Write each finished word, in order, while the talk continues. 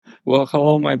Well,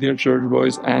 hello, my dear church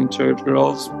boys and church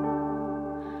girls.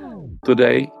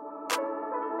 Today,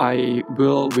 we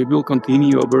will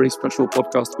continue a very special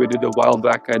podcast we did a while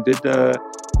back.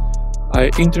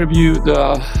 I interviewed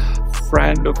a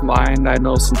friend of mine I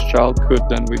know since childhood,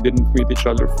 and we didn't meet each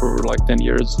other for like 10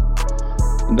 years.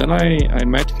 And then I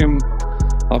met him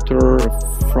after,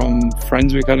 from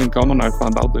friends we had in common, I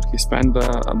found out that he spent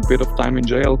a bit of time in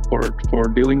jail for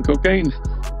dealing cocaine.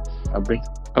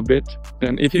 A bit.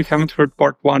 And if you haven't heard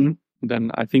part 1,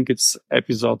 then I think it's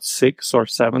episode 6 or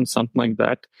 7, something like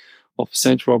that, of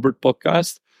St. Robert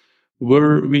podcast,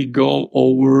 where we go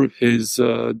over his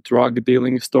drug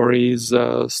dealing stories.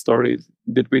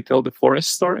 Did we tell the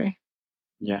forest story?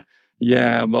 Yeah.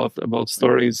 Yeah, about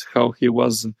stories, how he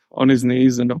was on his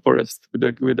knees in the forest with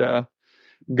a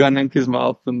gun in his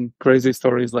mouth, and crazy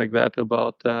stories like that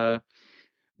about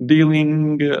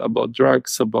dealing, about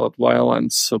drugs, about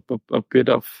violence, a bit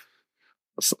of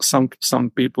some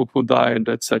people who died,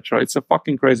 etc. It's a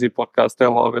fucking crazy podcast. I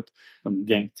love it. Some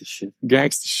gangster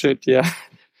shit, yeah.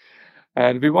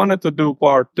 And we wanted to do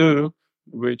part 2,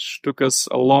 which took us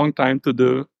a long time to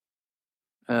do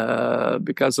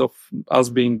because of us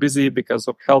being busy, because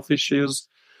of health issues.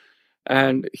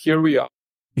 And here we are.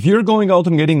 If you're going out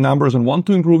and getting numbers and want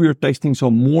to improve your texting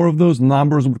so more of those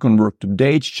numbers would convert to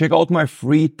dates, check out my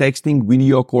free texting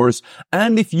video course.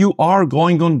 And if you are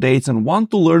going on dates and want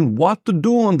to learn what to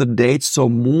do on the dates so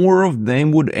more of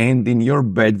them would end in your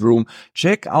bedroom,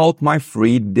 check out my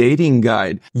free dating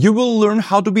guide. You will learn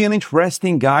how to be an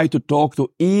interesting guy to talk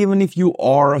to even if you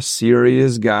are a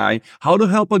serious guy, how to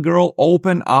help a girl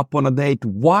open up on a date,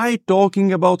 why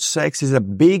talking about sex is a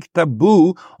big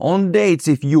taboo on dates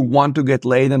if you want to get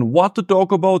laid, and what to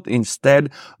talk about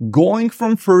instead, going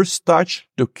from first touch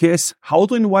to kiss, how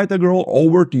to invite a girl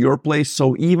over to your place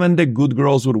so even the good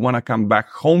girls would want to come back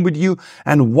home with you,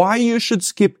 and why you should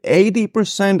skip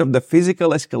 80% of the physical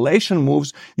escalation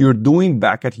moves you're doing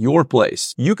back at your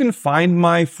place. You can find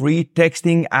my free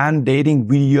texting and dating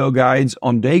video guides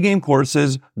on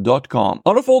daygamecourses.com.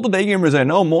 Out of all the day gamers I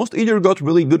know, most either got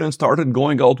really good and started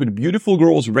going out with beautiful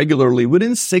girls regularly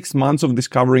within 6 months of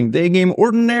discovering day game,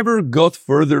 or never got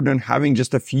further than having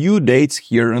just a few dates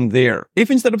here and there. If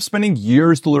instead of spending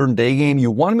years to learn day game, you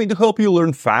want me to help you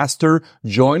learn faster,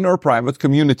 join our private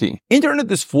community. Internet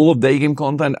is full of day game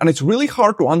content, and it's really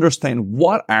hard to understand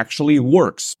what actually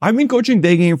works. I've been coaching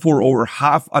day game for over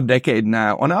half a decade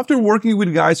now, and after working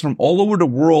with guys from all over the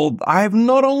world, I've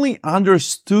not only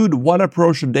understood what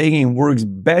approach to day game works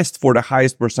best for the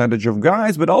highest percentage of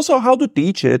guys, but also how to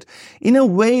teach it in a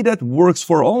way that works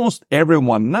for almost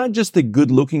everyone, not just the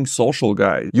good-looking social guys.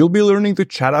 You'll be learning to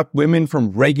chat up women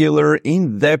from regular,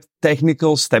 in-depth,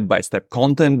 technical, step-by-step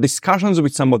content, discussions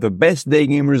with some of the best day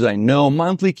gamers I know,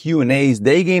 monthly Q&As,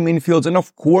 day game infields, and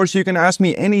of course you can ask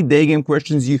me any day game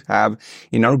questions you have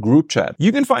in our group chat.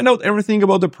 You can find out everything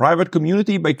about the private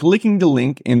community by clicking the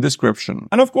link in description.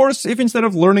 And of course, if instead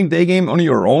of learning day game on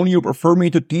your own, you prefer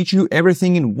me to teach you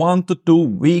everything in 1 to 2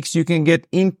 weeks, you can get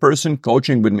in-person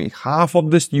coaching with me. Half of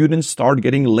the students start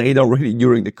getting laid already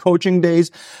during the coaching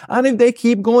days, and if they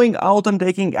keep going out and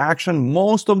taking action,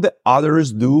 most of the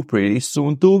others do pretty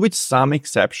soon too, with some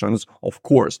exceptions, of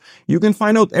course. You can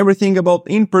find out everything about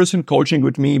in-person coaching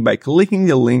with me by clicking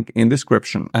the link in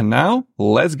description. And now,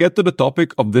 let's get to the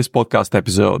topic of this podcast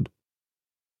episode.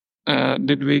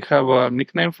 Did we have a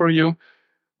nickname for you?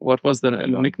 What was the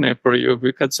nickname for you?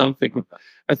 We had something.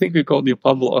 I think we called you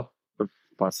Pablo.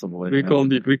 Possibly. We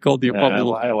called you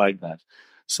Pablo. I like that.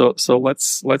 So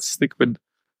let's stick with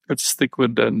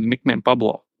the nickname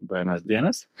Pablo. Buenos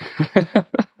dias.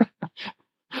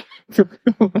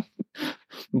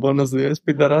 Buenos dias,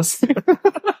 pidaras.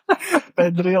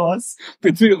 Pedrilas.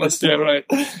 Pedrilas, yeah, right.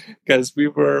 Because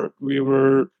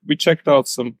we checked out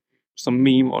some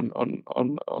meme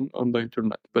on the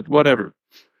internet, but whatever.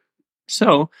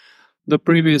 So the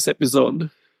previous episode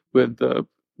with the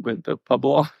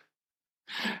Pablo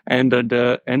ended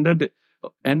with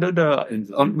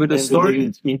a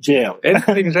story in jail.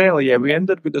 Ended in jail, yeah. We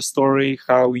ended with a story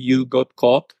how you got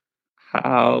caught,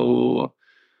 how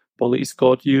police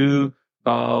caught you,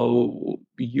 how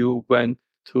you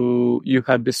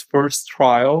had this first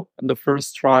trial, and the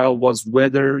first trial was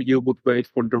whether you would wait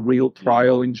for the real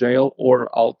trial in jail or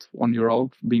out on your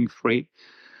own, being free.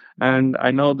 And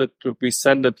I know that we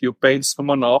said that you paid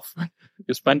someone off.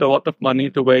 You spent a lot of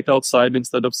money to wait outside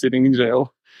instead of sitting in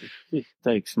jail. It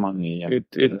takes money. Yeah.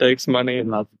 It takes money.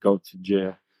 Not go to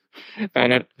jail.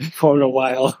 And for a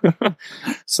while.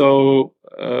 So,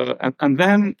 and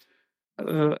then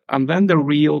the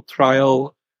real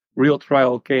trial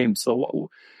came. So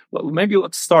maybe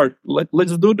let's start.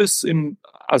 Let's do this in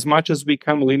as much as we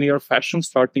can linear fashion,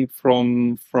 starting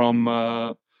from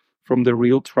the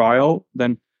real trial,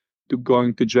 then to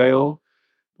going to jail,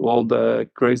 all the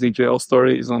crazy jail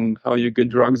stories on how you get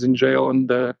drugs in jail and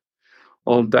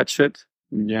all that shit.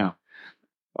 Yeah.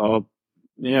 The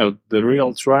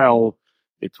real trial,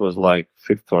 it was like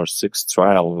fifth or sixth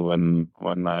trial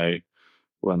when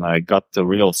I got the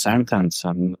real sentence,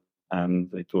 and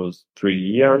it was 3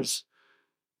 years.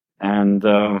 And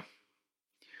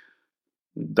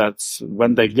that's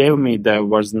when they gave me, there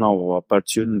was no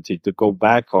opportunity to go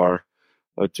back or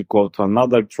to go to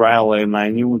another trial. And I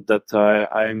knew that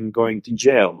I'm going to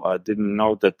jail. I didn't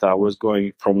know that I was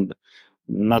going from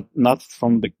not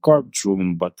from the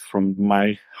courtroom, but from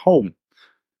my home.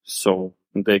 So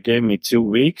they gave me 2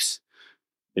 weeks.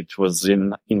 It was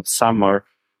in summer,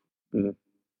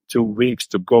 2 weeks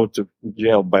to go to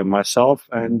jail by myself,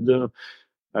 and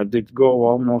I did go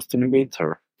almost in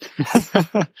winter.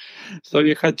 So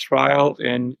you had trial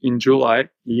in July.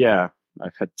 Yeah, I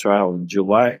had trial in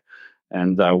July,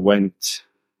 and I went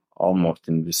almost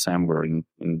in December, in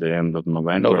the end of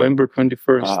November. November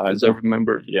 21st, as I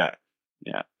remember. Yeah.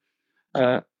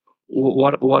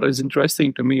 What is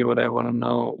interesting to me, what I want to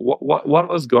know, what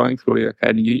was going through your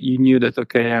head? You knew that,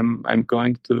 okay, I'm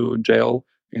going to jail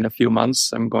in a few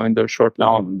months. I'm going there shortly.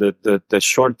 No, the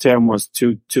short term was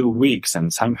 2 weeks,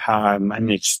 and somehow I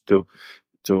managed to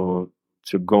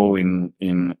go in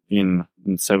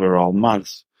several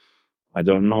months. I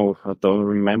don't know. I don't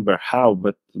remember how,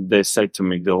 but they said to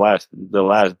me the last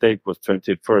date was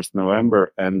 21st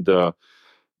November, and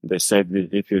they said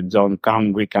if you don't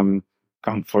come, we can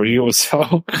come for you.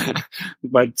 So,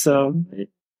 but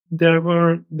they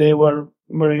were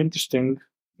very interesting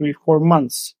 3-4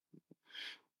 months.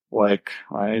 Like,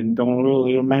 I don't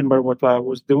really remember what I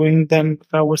was doing then,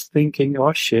 but I was thinking,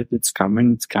 oh shit, it's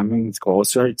coming, it's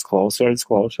closer.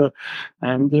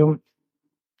 And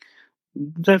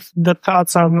the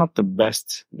thoughts are not the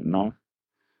best,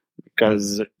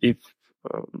 because if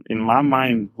in my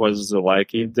mind was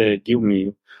like, if they give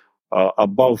me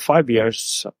above 5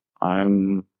 years,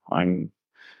 I'm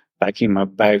packing my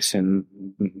bags and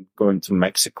going to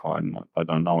Mexico. And I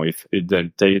don't know if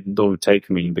they don't take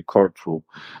me in the courtroom.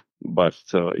 But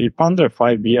if under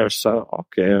 5 years,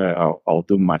 okay, I'll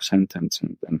do my sentence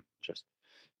and then just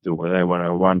do whatever I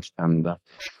want. And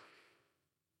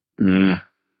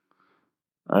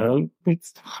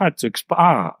it's hard to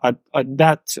explain.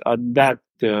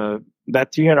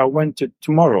 That year, I went to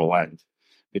Tomorrowland.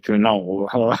 If you know,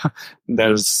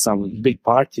 there's some big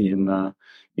party in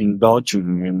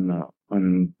Belgium,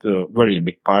 and a very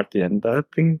big party. And I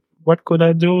think, what could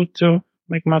I do to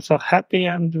make myself happy?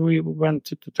 And we went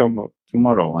to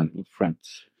Tomorrowland with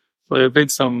friends. So you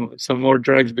did some more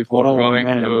drugs before going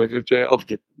to jail.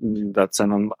 That's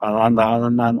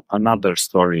another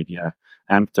story. Yeah,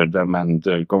 Amsterdam and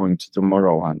going to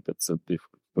Tomorrowland. That's a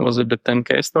different. Was it the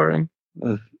 10K story?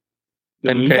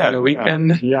 10K in a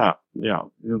weekend? Yeah,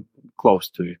 close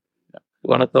to it. Yeah.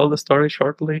 Want to tell the story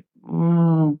shortly?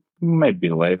 Maybe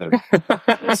later.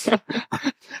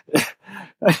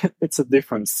 It's a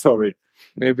different story.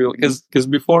 Maybe because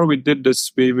before we did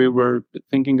this, we were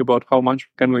thinking about how much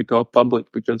can we talk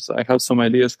public, because I have some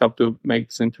ideas how to make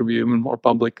this interview even more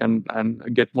public and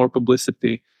get more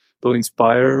publicity to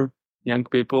inspire young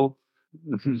people.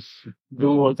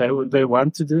 Do what they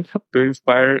want to do. To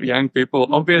inspire young people,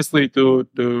 obviously to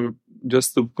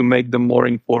make them more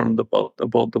informed about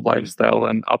the lifestyle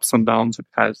and ups and downs it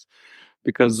has.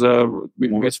 Because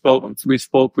we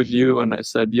spoke with you, and I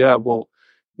said, yeah, well,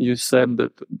 you said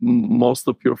that most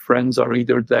of your friends are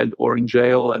either dead or in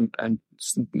jail, and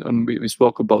we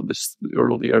spoke about this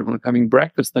earlier when having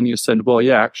breakfast, and you said, well,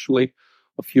 yeah, actually,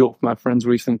 a few of my friends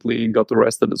recently got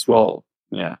arrested as well.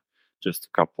 Yeah, just a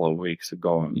couple of weeks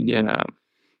ago. Yeah.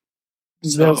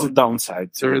 So there's a downside.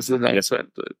 There is a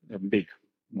downside. A big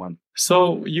one.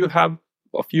 So you have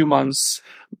a few months.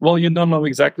 Well, you don't know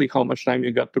exactly how much time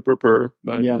you got to prepare,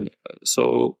 but yeah.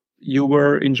 So you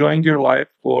were enjoying your life,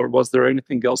 or was there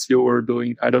anything else you were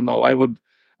doing? I don't know. I would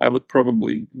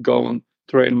probably go and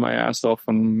train my ass off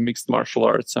on mixed martial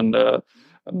arts and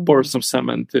pour some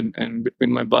cement in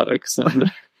between my buttocks.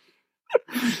 And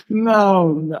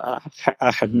No,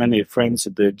 I had many friends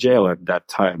at the jail at that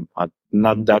time.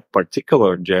 Not that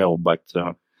particular jail, but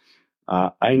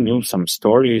I knew some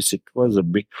stories. It was a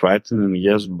big frightening,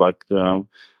 yes, but no,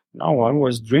 I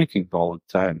was drinking all the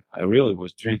time. I really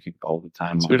was drinking all the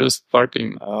time. So just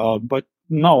partying. But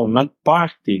no, not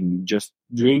partying, just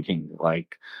drinking,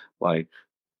 like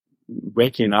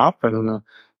waking up and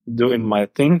doing my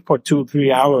thing for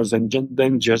 2-3 hours and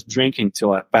then just drinking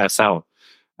till I pass out.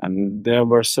 And there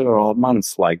were several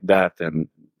months like that, and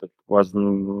it was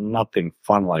nothing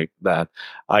fun like that.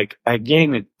 I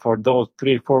gained it for those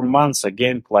 3-4 months. I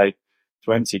gained like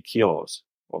 20 kilos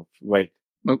of weight.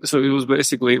 So it was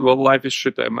basically, well, life is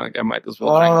shit. I might as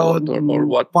well drink a lot, or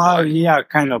what? Well, yeah,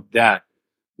 kind of that.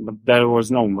 But there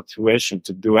was no motivation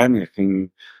to do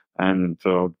anything, and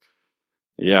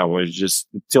yeah, it was just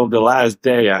till the last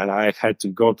day. I had to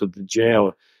go to the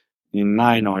jail in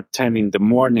 9 or 10 in the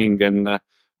morning, and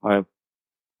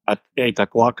at 8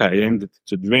 o'clock I ended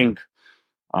to drink.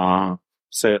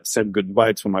 Said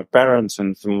goodbye to my parents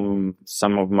and to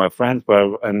some of my friends,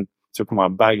 and took my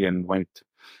bag and went,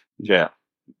 yeah,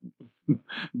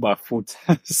 by foot.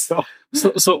 So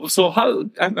how,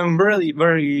 I'm really,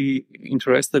 very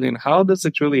interested in how does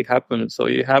it really happen? So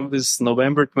you have this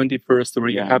November 21st where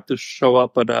you have to show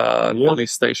up at a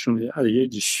police station. Yeah, you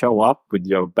just show up with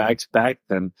your bags packed,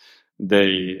 and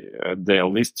they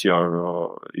list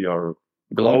your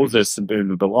clothes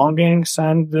and belongings,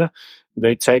 and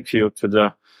they take you to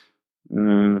the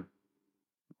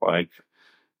like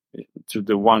to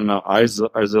the one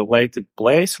isolated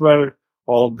place where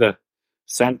all the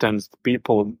sentenced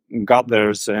people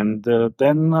gathers, and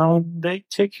then they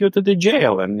take you to the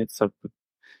jail, and it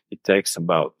takes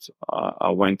about I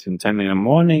went in 10 in the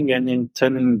morning, and in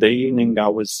 10 in the evening I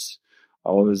was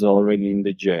already in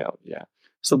the jail. Yeah.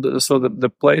 So the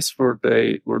place where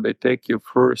they take you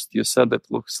first, you said it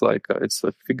looks like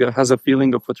has a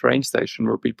feeling of a train station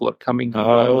where people are coming.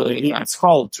 It's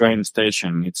called train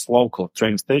station. It's local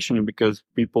train station because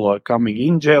people are coming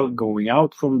in jail, going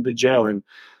out from the jail, and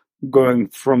going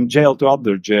from jail to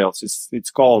other jails.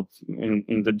 It's called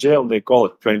in the jail they call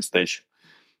it train station.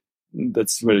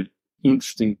 That's a very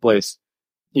interesting place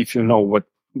if you know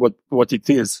what it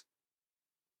is.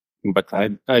 But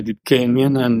I did came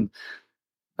in, and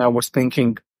I was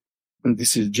thinking,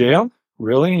 this is jail?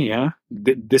 Really? Yeah.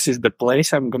 This is the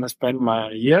place I'm going to spend my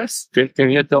years?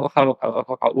 Can you tell how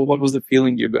what was the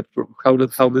feeling you got? How did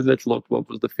that look? What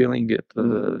was the feeling it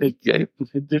gave?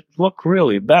 It did look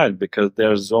really bad because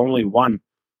there's only one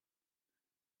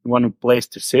place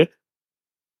to sit.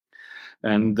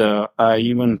 And I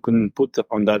even couldn't put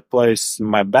on that place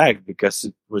my bag because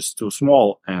it was too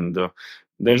small. And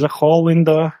there's a hole in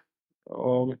the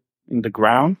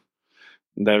ground.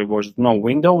 There was no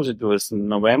windows. It was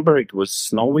November. It was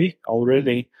snowy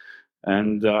already.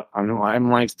 And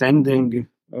I'm like standing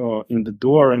in the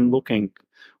door and looking,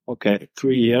 okay,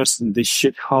 3 years in this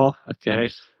shithole.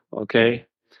 Okay.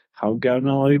 How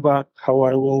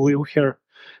I will live here?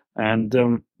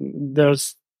 And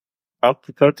there's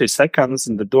after 30 seconds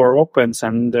and the door opens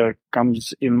and there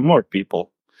comes in more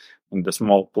people in the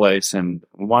small place, and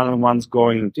one's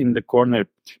going in the corner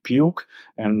to puke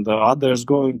and the other's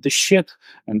going to shit,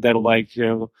 and they're like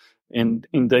in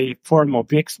the form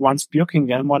of X, one's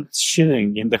puking and one's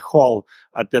shitting in the hall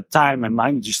at the time, and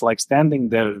I'm just like standing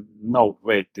there. No,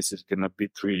 wait, this is gonna be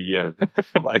 3 years.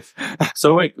 Like,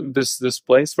 so wait, this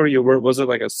place where you were, was it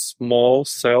like a small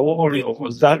cell, or it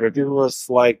was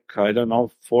like, I don't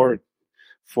know,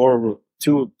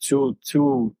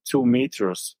 2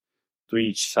 meters to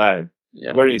each side.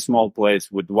 Yeah. Very small place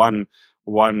with one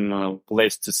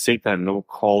place to sit and no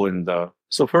hole in the.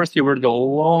 So first you were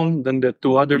alone, then the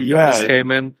two other guys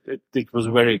came in. It was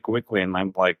very quickly, and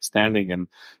I'm like standing, and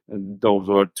those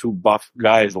were two buff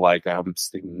guys. Like, I'm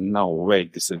thinking, no way,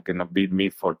 this is gonna beat me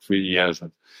for 3 years.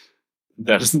 And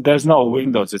there's no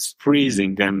windows. It's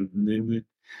freezing,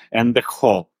 and the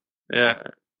hole. Yeah.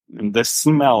 And the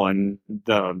smell, and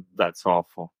that's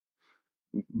awful.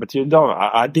 But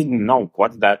I didn't know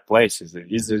what that place is.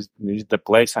 Is it the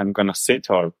place I'm gonna sit,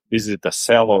 or is it a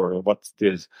cell, or what's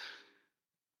this?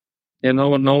 Yeah,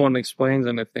 no one explains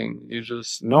anything. You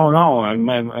just no.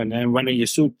 And when you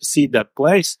see that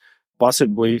place,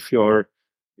 possibly if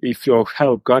you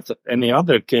have got any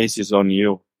other cases on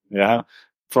you, yeah,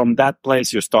 from that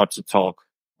place you start to talk,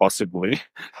 possibly.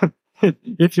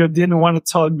 If you didn't want to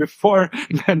talk before,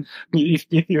 then if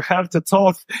you have to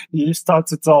talk, you start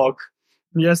to talk.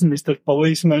 Yes, Mr.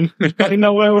 Policeman, I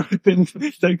know everything.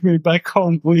 Take me back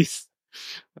home, please.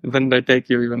 Then they take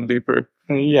you even deeper.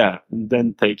 Yeah,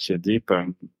 then take you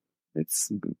deeper.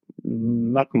 It's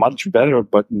not much better,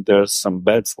 but there's some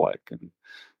beds, like, and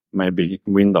maybe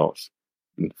windows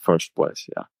in the first place,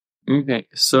 yeah. Okay,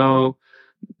 so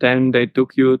then they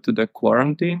took you to the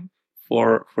quarantine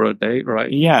for a day,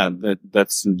 right? Yeah,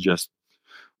 that's just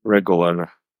regular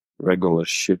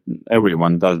shit.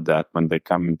 Everyone does that when they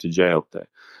come into jail. They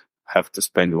have to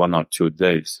spend 1 or 2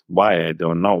 days. Why, I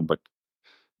don't know, but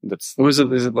that's. Is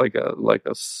it like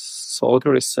a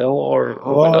solitary cell, or?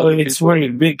 Well, it's very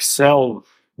big cell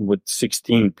with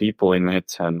 16 people in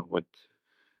it and with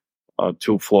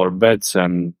 2-floor beds,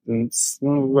 and it's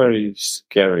a very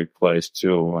scary place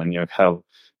too when you have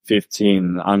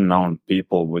 15 unknown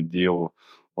people with you,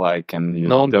 like, and you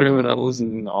Known criminals.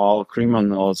 all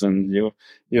criminals, and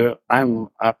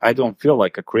I don't feel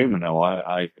like a criminal.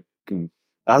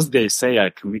 As they say, I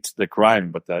committed the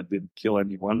crime, but I didn't kill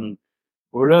anyone.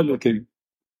 Really,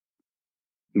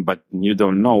 but you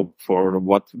don't know for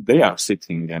what they are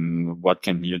sitting and what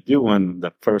can you do. And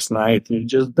the first night you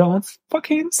just don't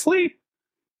fucking sleep.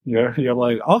 You're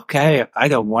like, okay, I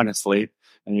don't want to sleep,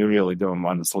 and you really don't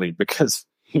want to sleep because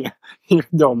you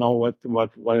don't know what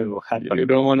will happen. You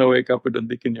don't want to wake up with a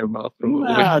dick in your mouth.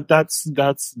 Nah, that's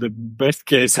the best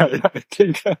case I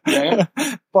think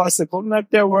possible. Not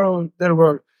there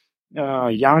were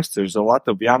youngsters, a lot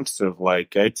of youngsters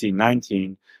like 18,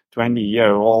 19,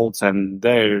 20-year-olds, and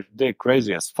they're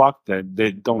crazy as fuck. That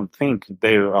they don't think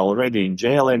they're already in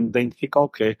jail, and they think,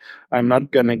 okay, I'm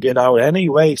not gonna get out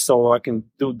anyway, so I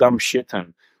can do dumb shit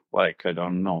and, like, I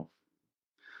don't know,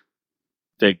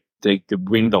 take the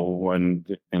window and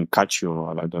cut you,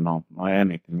 or I don't know, or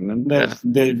anything. And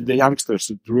the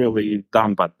youngsters are really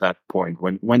dumb at that point.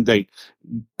 When they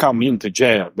come into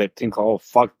jail, they think, oh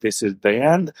fuck, this is the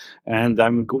end, and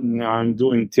I'm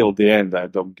doing till the end. I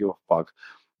don't give a fuck.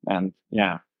 And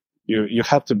yeah, you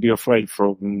have to be afraid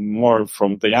more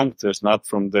from the youngsters, not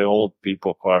from the old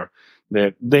people who are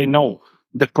they know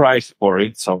the price for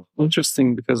it. So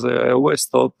interesting, because I always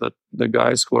thought that the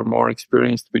guys who are more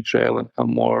experienced with jail and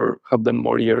have done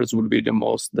more years would be the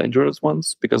most dangerous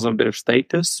ones because of their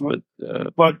status.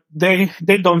 But they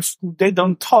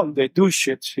don't talk. They do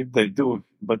shit if they do.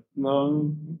 But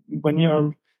when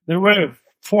there were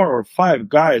 4 or 5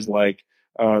 guys, like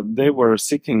they were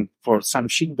sitting for some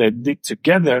shit they did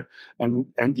together, and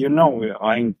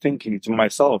I'm thinking to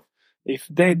myself, if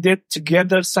they did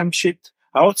together some shit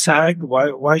outside,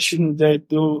 why shouldn't they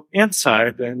do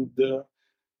inside? And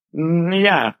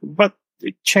yeah, but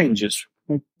it changes.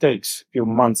 It takes a few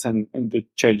months, and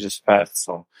it changes fast.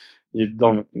 So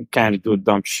you can't do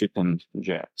dumb shit in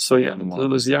jail. So yeah, so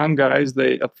those young guys,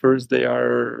 at first they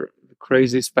are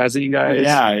crazy spazzy guys.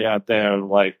 Yeah, they're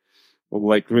like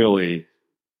really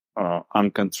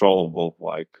uncontrollable.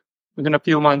 Like within a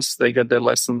few months, they get their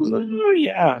lessons.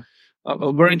 Yeah.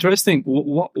 Very interesting.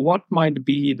 What might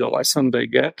be the lesson they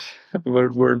get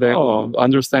where they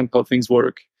understand how things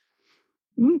work?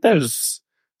 There's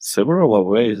several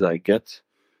ways I get.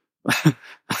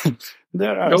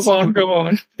 There are go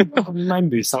on.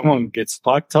 Maybe someone gets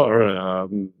fucked, or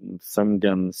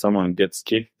someone gets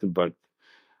kicked, but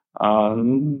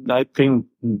I think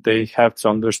they have to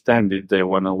understand if they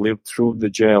want to live through the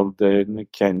jail, they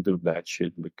can't do that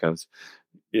shit, because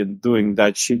in doing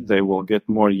that shit, they will get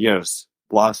more years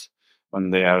plus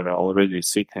when they are already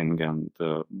sitting. And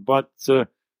but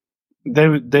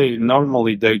they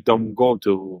normally don't go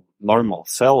to normal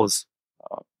cells.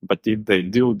 But if they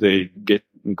do, they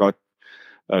got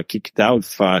kicked out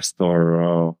fast,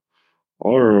 or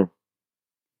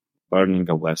learning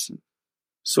a lesson.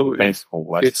 So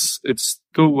it's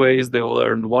 2 ways they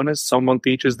learn. One is someone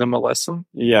teaches them a lesson.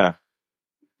 Yeah.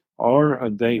 Or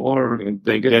they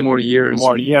get more years,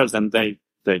 and they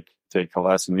take a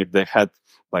lesson. If they had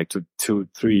like 2-3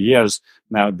 years,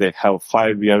 now they have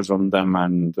 5 years on them,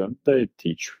 and they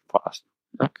teach fast.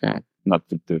 Okay. Not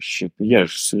to do shit.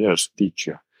 Years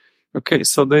teacher. Okay,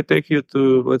 so they take you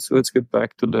to let's get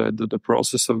back to the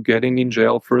process of getting in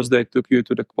jail. First, they took you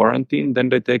to the quarantine. Then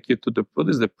they take you to what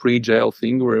is the pre-jail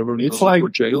thing, wherever it's like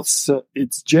jail.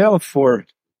 It's jail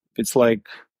it's like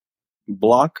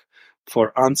block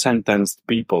for unsentenced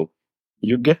people.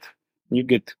 You get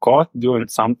caught doing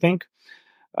something.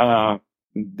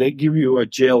 They give you a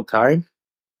jail time,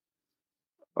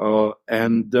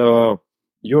 and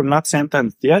you're not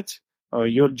sentenced yet.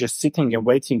 You're just sitting and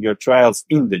waiting your trials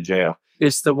in the jail.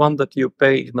 It's the one that you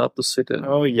pay not to sit in.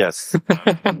 Oh yes,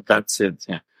 that's it.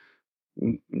 Yeah,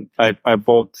 I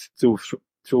bought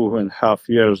 2.5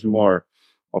 years more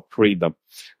of freedom,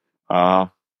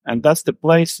 and that's the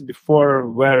place before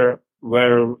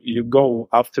where you go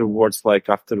afterwards, like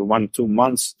after 1-2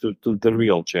 months, to the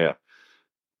real jail.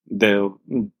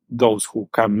 Those who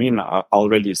come in are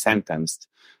already sentenced,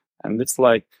 and it's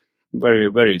like very,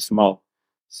 very small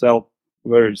cell.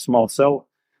 Very small cell,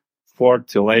 4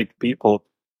 to 8 people,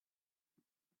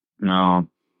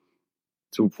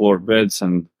 2-floor beds,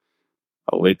 and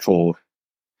a little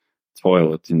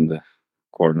toilet in the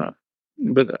corner.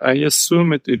 But I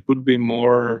assume it would be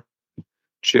more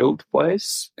chilled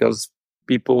place, because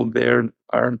people there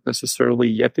aren't necessarily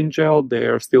yet in jail. They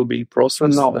are still being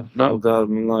processed. No,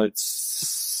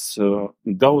 it's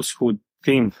those who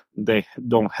think they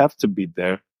don't have to be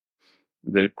there.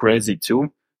 They're crazy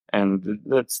too, and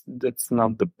that's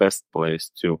not the best place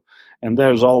too. And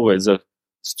there's always a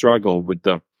struggle with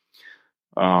the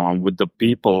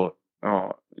people.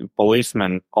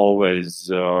 Policemen always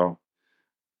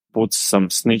put some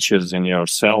snitches in your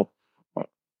cell,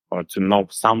 or to know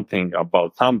something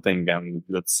about something, and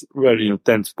that's very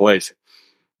intense place.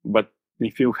 But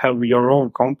if you have your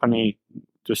own company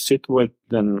to sit with,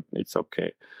 then it's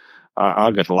okay.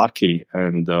 I got lucky,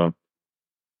 and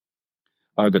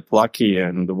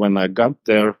when I got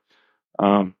there,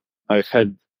 I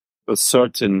had a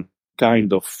certain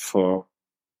kind of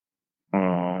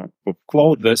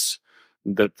clothes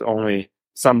that only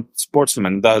some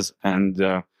sportsman does,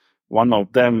 and one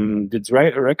of them did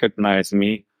recognize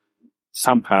me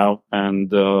somehow,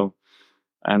 and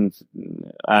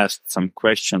asked some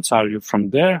questions. Are you from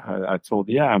there? I told,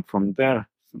 yeah, I'm from there.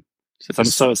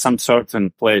 Some certain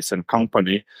place and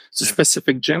company. It's a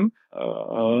specific gym?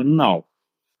 No.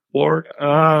 Or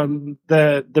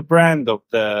the brand of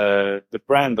the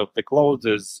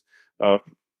clothes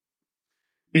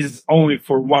is only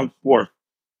for one sport.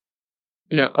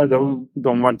 Yeah, I don't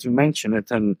want to mention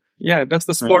it. And yeah, that's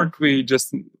the sport we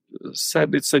just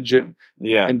said. It's a gym.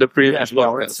 Yeah, in the previous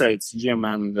let's say it's gym,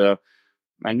 and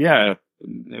yeah,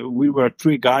 we were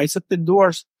 3 guys at the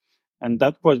doors, and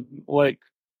that was like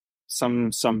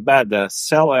some bad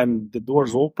cell, and the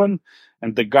doors open,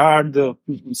 and the guard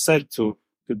said to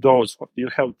those, you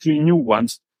have 3 new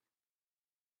ones,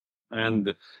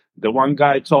 and the one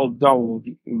guy told them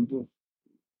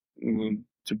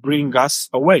to bring us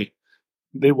away.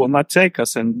 They will not take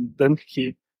us. And then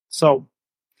he saw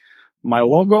my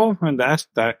logo and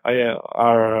asked, I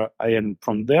am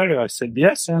from there? I said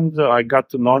yes, and I got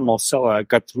to normal cell. I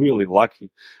got really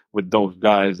lucky with those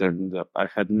guys, and I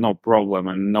had no problem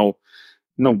and no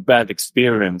bad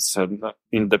experience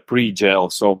in the pre-jail.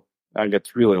 So I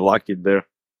got really lucky there.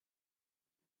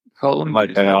 How long?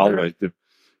 Like I always do.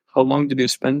 How long did you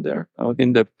spend there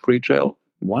in the pre-jail?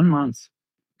 1 month.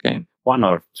 Okay. 1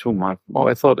 or 2 months. Oh,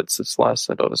 I thought it's less.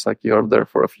 I thought it's like you're there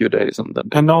for a few days and then.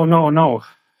 No.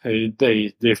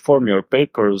 They form your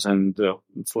papers, and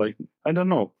it's like, I don't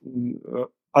know,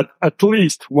 at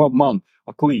least 1 month,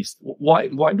 at least.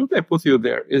 Why do they put you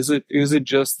there? Is it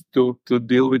just to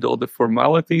deal with all the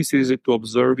formalities? Is it to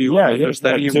observe you,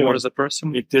 understand you more as a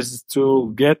person? It is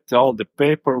to get all the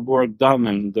paperwork done,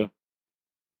 and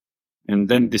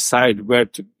then decide where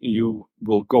you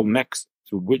will go next,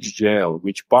 to which jail,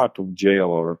 which part of jail,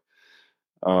 or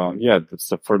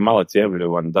that's a formality.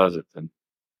 Everyone does it. And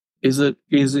is it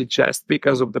just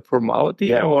because of the formality?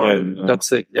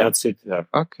 That's it? Yeah. That's it. Yeah.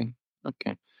 Okay.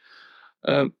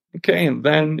 Okay, and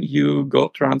then you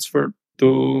got transferred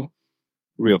to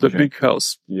the big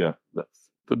house. Yeah,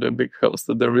 to the big house,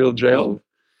 to the real jail.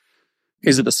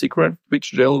 Is it a secret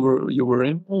which jail you were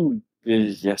in?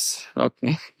 Yes.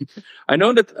 Okay. I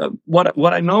know that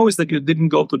what I know is that you didn't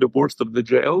go to the worst of the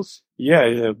jails.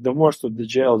 Yeah, the worst of the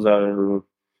jails are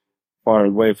far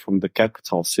away from the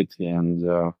capital city, and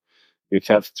you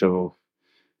have to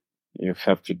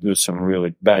do some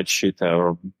really bad shit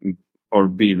or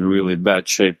be in really bad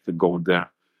shape to go there.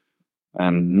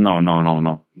 And no.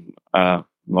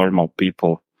 Normal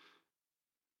people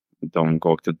don't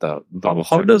go to that.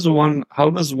 How does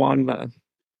one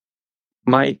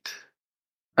might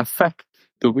affect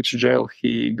to which jail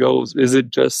he goes? Is it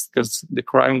just because the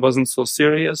crime wasn't so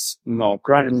serious? No,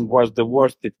 crime was the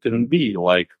worst it can be.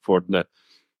 Like for the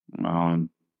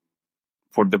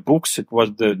books, it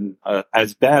was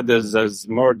as bad as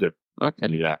murder. Okay.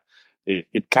 Yeah,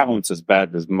 it counts as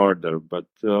bad as murder, but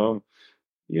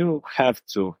you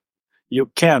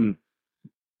can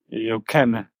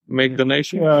make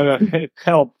donation.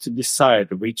 Help to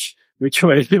decide which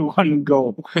way you want to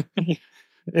go.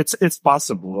 It's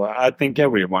possible. I think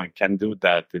everyone can do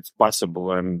that. It's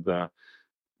possible, and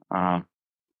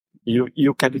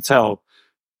you can tell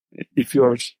if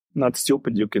you're not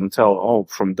stupid. You can tell. Oh,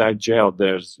 from that jail,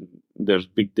 there's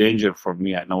big danger for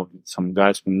me. I know some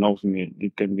guys who knows me.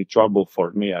 It can be trouble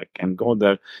for me. I can go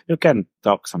there. You can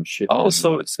talk some shit.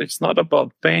 Also, it's not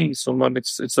about paying someone.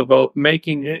 It's about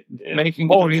making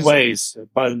both ways.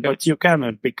 But you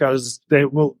cannot, because they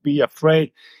will be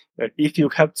afraid. If you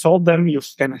have told them you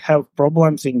can have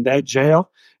problems in that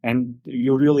jail, and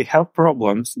you really have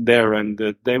problems there, and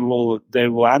they will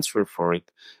answer for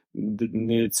it.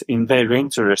 It's in their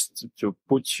interest to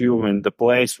put you in the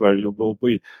place where you will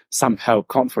be somehow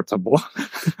comfortable,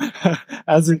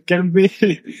 as it can be.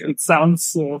 It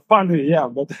sounds funny, yeah,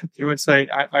 but you would say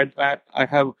I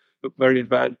have very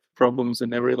bad problems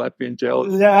in every Latvian jail.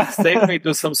 Yeah. Send me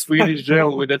to some Swedish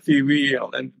jail with a TV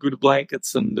and good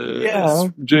blankets and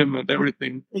gym and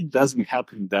everything. It doesn't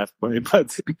happen that way,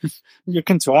 but you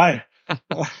can try.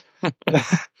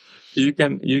 You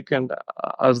can,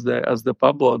 as the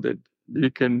Pablo did, you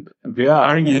can Yeah,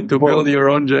 argue to build your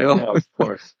own jail. Yeah, of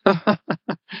course.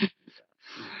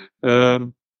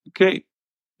 Okay,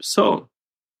 so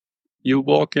you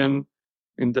walk in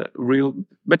the real,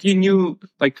 but you knew,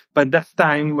 like, by that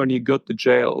time when you got to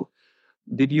jail,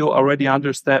 did you already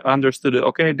understood it?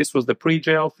 Okay, this was the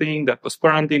pre-jail thing, that was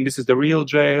quarantine, this is the real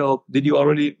jail. Did you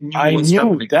already knew I what's knew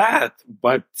happening? that,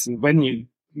 but when you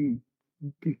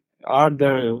are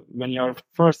there, when you're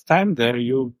first time there,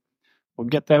 you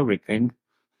forget everything.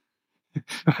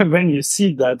 When you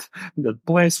see that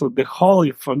place with the hole,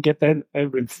 you forget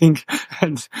everything,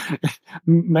 and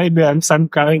maybe I'm some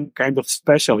kind of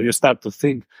special. You start to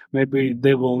think maybe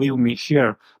they will leave me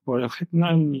here, or no,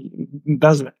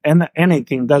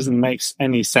 anything doesn't make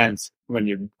any sense when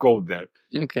you go there.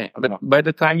 Okay, but by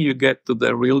the time you get to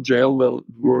the real jail,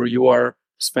 where you are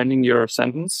spending your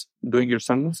sentence, doing your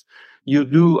sentence, you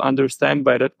do understand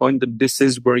by that point that this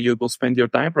is where you will spend your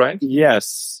time, right?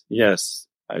 Yes,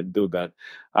 I do that.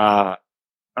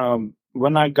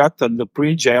 When I got to the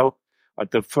pre-jail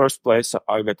at the first place,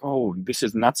 I got, oh, this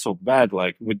is not so bad,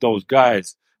 like with those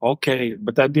guys. Okay,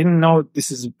 but I didn't know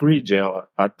this is a pre-jail.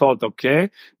 I thought, okay,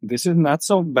 this is not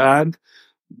so bad.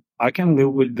 I can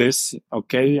live with this.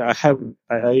 Okay, I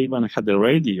even had a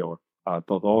radio. I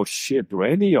thought, oh shit,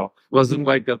 radio. Wasn't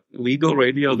like a legal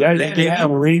radio. Yeah,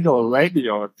 legal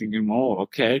radio. I'm thinking, oh,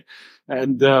 okay.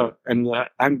 And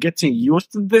I'm getting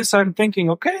used to this. I'm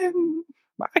thinking, okay,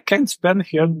 I can spend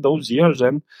here those years.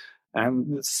 And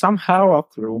somehow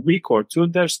after a week or two,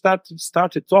 they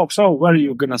started talk. So where are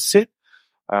you going to sit?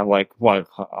 I'm like, well,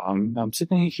 I'm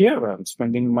sitting here. I'm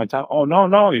spending my time. Oh,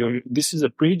 no, this is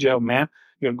a pre-jail, man.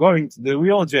 You're going to the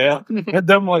real jail. And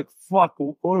I'm like, fuck,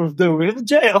 or the real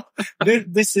jail?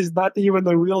 This is not even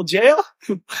a real jail?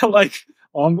 Like,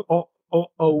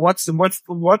 what's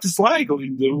like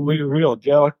in the real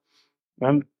jail?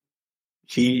 And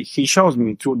he shows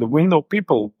me through the window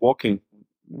people walking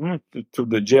to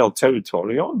the jail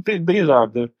territory. Oh, these are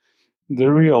the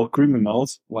real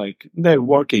criminals. Like, they're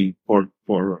working for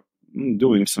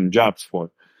doing some jobs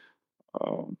for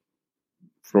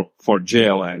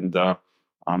jail, and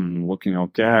I'm looking,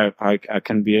 okay, I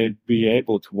can be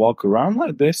able to walk around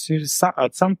like this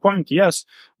at some point, yes.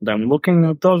 But I'm looking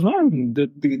at those,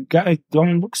 the guy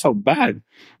don't look so bad.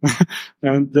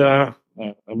 And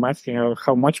I'm asking her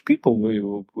how much people we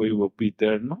will be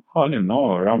there. No, I don't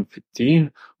know, around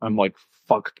 15. I'm like,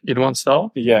 fuck. In one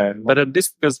cell? Yeah. But at this,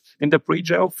 because in the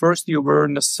pre-jail, first you were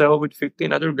in a cell with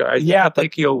 15 other guys. Yeah,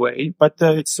 take you away. But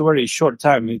it's a very short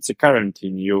time. It's a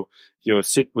quarantine. You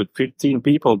sit with 15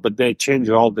 people, but they change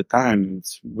all the time.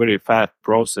 It's very fast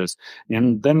process.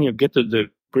 And then you get to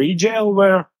the pre-jail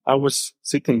where I was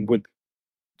sitting with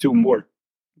 2 more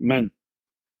men.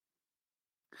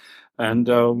 And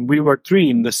we were 3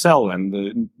 in the cell,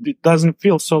 and it doesn't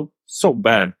feel so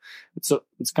bad.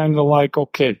 It's kind of like,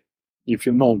 okay, if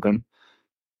you know them.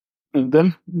 And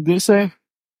then they say,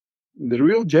 the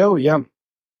real jail, yeah,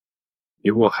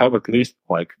 you will have at least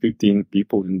like 15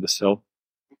 people in the cell.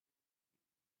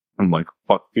 I'm like,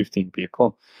 fuck, 15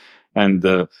 people. And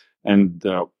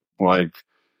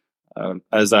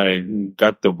as I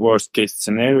got the worst case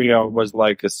scenario, was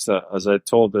like, as I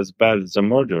told, as bad as a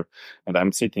murder. And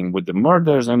I'm sitting with the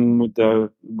murders and with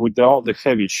all the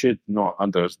heavy shit no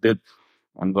others did.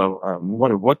 And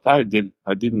what I did,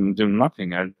 I didn't do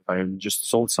nothing. I just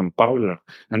sold some powder,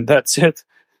 and that's it.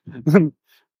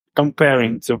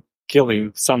 Comparing to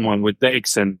killing someone with the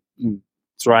axe and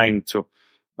trying to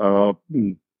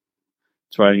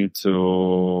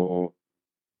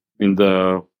in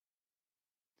the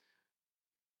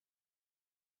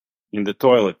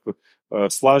toilet,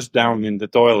 slush down in the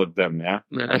toilet them, yeah.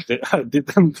 I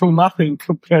didn't do nothing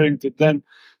comparing to them.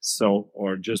 So,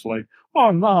 or just like, oh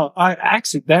no, I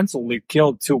accidentally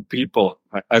killed 2 people.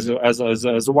 As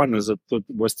one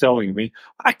was telling me,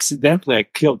 accidentally I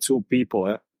killed 2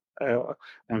 people.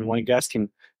 I'm like asking,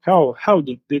 how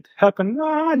did it happen? No,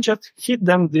 I just hit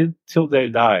them till they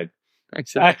died.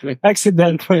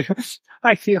 Accidentally.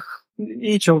 I feel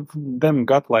each of them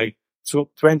got like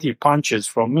 20 punches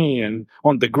from me and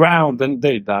on the ground, and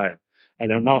they died. I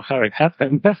don't know how it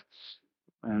happened.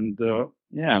 And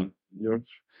yeah,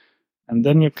 and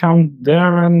then you come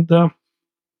there, and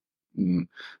the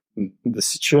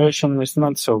situation is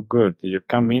not so good. You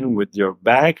come in with your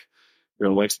bag, you're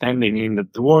like standing in the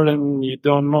door, and you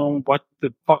don't know what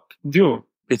the fuck to do.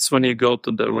 It's when you go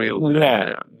to the real.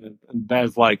 Yeah,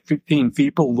 there's like 15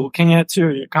 people looking at you.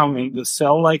 You come in the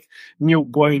cell like new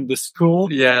boy in the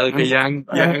school. Yeah, like a young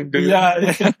dude.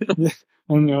 Yeah, yeah.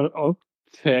 And you're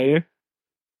okay.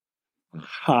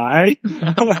 Hi.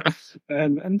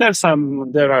 and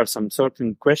there are some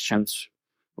certain questions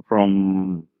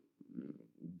from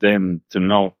them to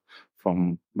know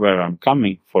from where I'm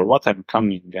coming, for what I'm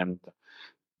coming,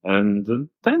 and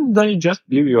then they just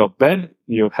give you a bed.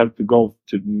 You have to go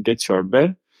to get your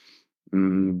bed,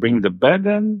 bring the bed,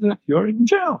 and you're in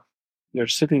jail. You're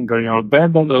sitting on your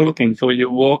bed and looking. So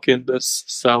you walk in this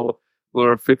cell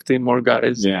where 15 more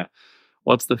guys. Yeah.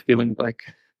 What's the feeling like?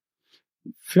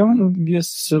 Feeling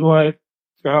is like,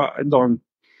 I don't,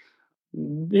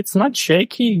 it's not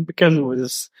shaky because it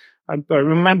was, I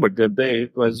remember the day,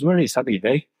 it was very sunny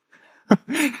day.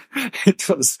 It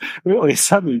was really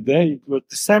sunny day. It was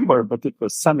December, but it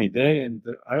was sunny day, and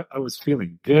I was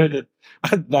feeling good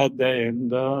at that day.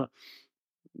 And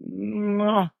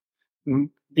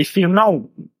if you know,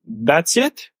 that's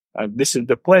it. This is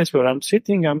the place where I'm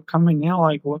sitting. I'm coming in,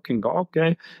 like looking.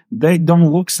 Okay, they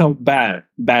don't look so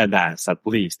badass at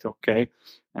least. Okay,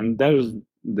 and there's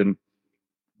the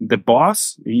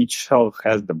boss. Each cell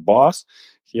has the boss.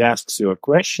 He asks you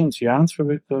questions. You answer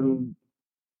it.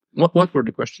 What were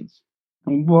the questions?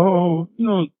 Well,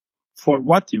 for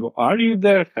what are you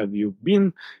there? Have you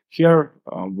been here?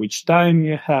 Which time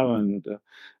you have? And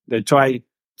they try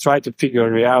to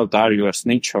figure it out. Are you a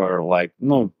snitch or like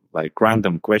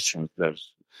random questions?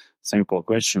 There's simple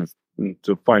questions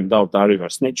to find out are you a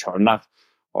snitch or not,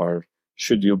 or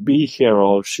should you be here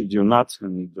or should you not?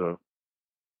 And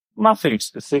nothing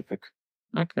specific.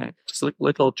 Okay, just like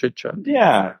little chit chat.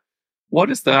 Yeah. What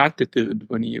is the attitude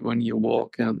when you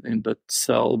walk in that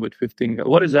cell with 15 guys?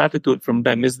 What is the attitude from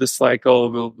them? Is this like,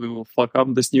 oh, we will fuck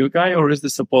up this new guy? Or is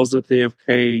this a positive,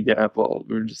 hey, yeah, well,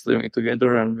 we're just living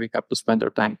together and we have to spend our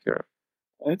time here?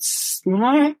 It's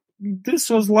not, this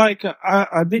was like,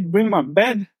 I did bring my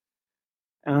bed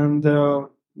and the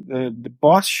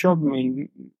boss showed me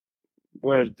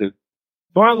where the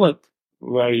toilet,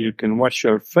 where you can wash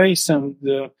your face and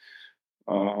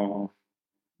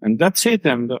that's it.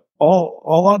 And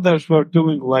all others were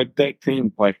doing like their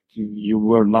thing, like you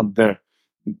were not there.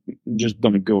 Just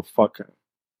don't go fuck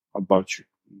about you.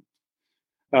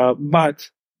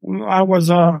 But I was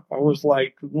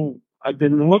like, I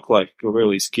didn't look like a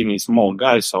really skinny small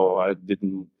guy, so I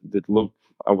didn't look.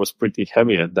 I was pretty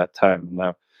heavy at that time.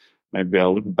 Now maybe I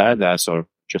look badass or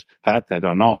just fat. I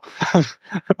don't know.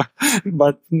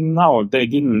 But no, they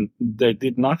didn't. They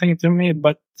did nothing to me.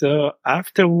 But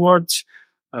afterwards.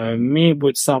 Me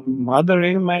with some other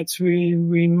inmates, we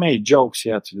made jokes,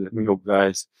 to the new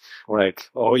guys. Like,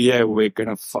 oh yeah, we're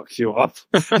gonna fuck you up.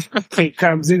 He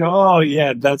comes in, oh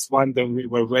yeah, that's one that we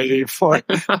were waiting for.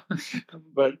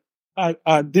 But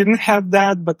I didn't have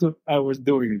that, but I was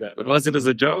doing that. But was it as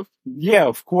a joke? Yeah,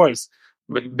 of course.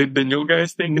 But did the new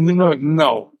guys think?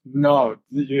 No.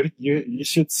 You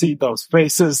should see those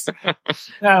faces.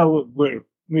 Now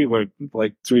we were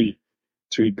like three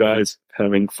guys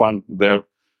having fun there.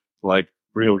 Like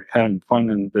really having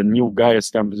fun, and the new guy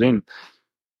comes in,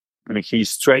 and he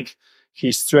straight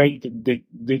did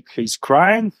his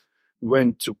crime,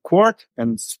 went to court,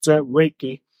 and straight away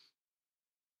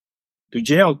to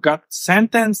jail, got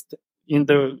sentenced in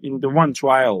the one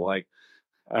trial, like,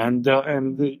 and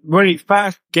very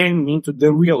fast came into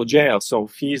the real jail, so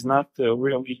he's not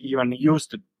really even used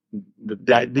to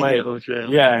that place.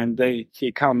 Yeah, and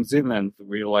he comes in and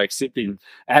we're like sitting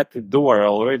at the door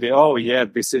already. Oh yeah,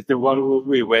 this is the one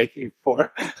we're waiting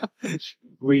for.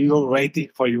 We were waiting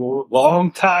for you a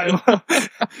long time.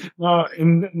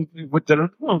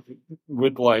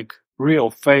 With like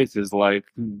real faces, like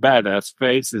badass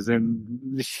faces,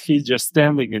 and he's just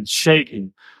standing and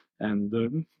shaking.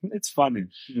 And it's funny.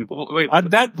 Well, wait, at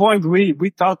that point,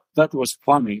 we thought that was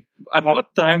funny. At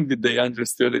what time did they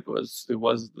understood it was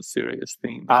the serious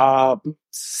thing?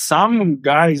 Some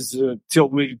guys till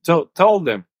we told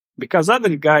them, because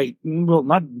other guy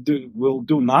will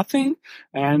do nothing,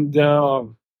 and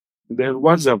there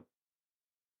was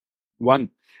one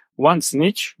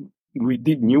snitch. We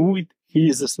did knew it. He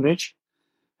is a snitch,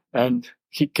 and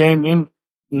he came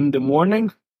in the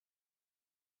morning.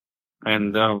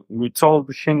 And we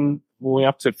told him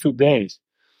after 2 days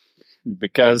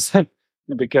because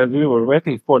we were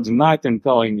waiting for the night and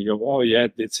telling you, oh yeah,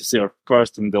 this is your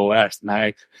first and the last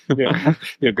night.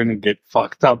 You're gonna get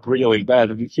fucked up really bad.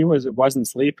 And he wasn't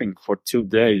sleeping for 2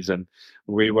 days, and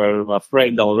we were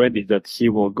afraid already that he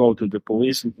will go to the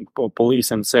police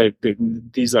and say that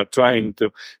these are trying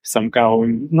to somehow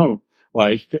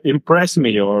like impress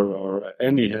me or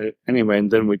anyway.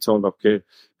 And then we thought, okay,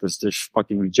 this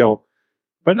fucking joke.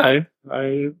 But I,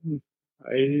 I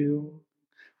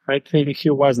think he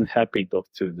wasn't happy those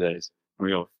 2 days.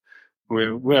 Real.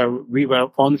 We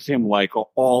were on him like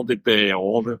all the day,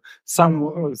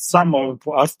 some of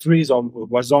us three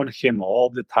was on him all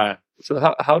the time.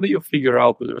 So how do you figure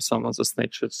out whether someone's a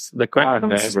snitch? It's the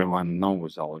questions. Everyone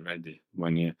knows already.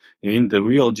 When you're in the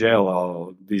real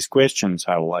jail, these questions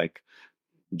are like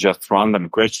just random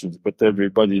questions, but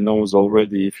everybody knows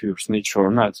already if you're snitch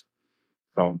or not.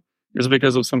 So it's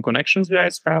because of some connections you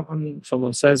guys have, and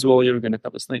someone says, "Well, you're going to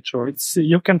have a snitch," or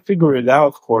you can figure it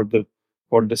out for the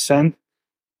sentence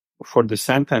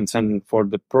and for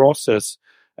the process,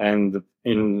 and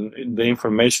in the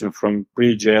information from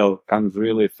pre-jail comes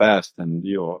really fast, and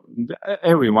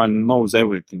everyone knows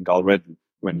everything already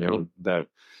when you're there.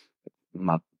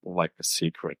 Not like a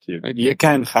secret. You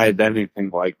can't hide anything,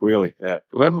 like really. Yeah.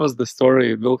 When was the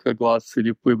story Vilka Glass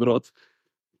Filipui brought?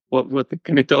 What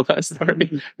can you tell that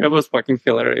story? It was fucking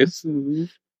hilarious.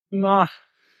 No,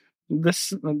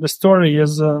 the story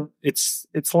is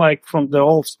it's like from the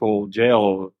old school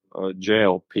jail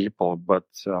people, but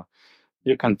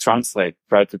you can try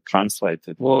to translate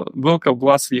it. Well, Vilka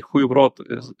Glass Filipui brought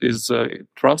is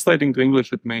translating to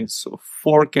English. It means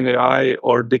fork in the eye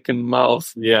or dick in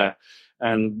mouth. Yeah.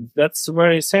 And that's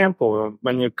very simple.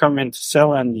 When you come into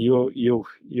cell and you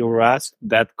ask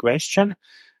that question,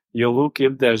 you look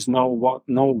if there's no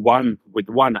one with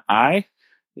one eye.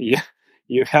 You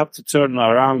have to turn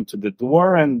around to the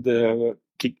door and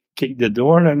kick the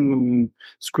door and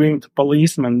scream to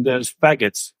policemen. There's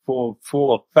faggots, full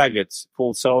of faggots,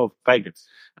 full cell of faggots.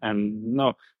 And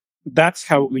no, that's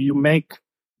how you make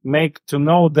to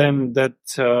know them that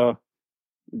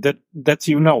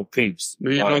you know things.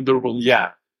 You know the rules.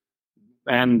 Yeah.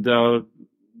 And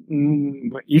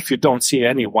if you don't see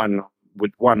anyone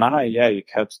with one eye, you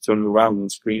have to turn around and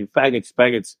scream,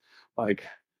 faggots, like.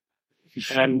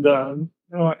 And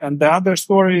the other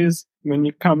story is when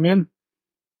you come in,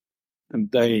 and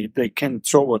they can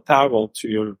throw a towel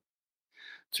to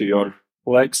your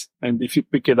legs, and if you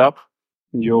pick it up,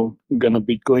 you're gonna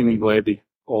be cleaning lady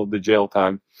all the jail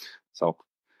time. So.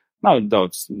 No,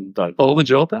 that's all the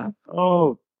jail time.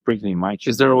 Oh, pretty much.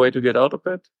 Is there a way to get out of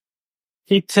it?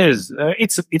 It is.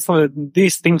 It's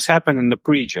these things happen in the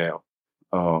pre-jail.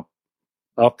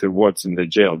 Afterwards in the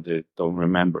jail, they don't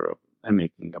remember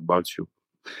anything about you.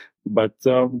 But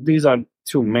these are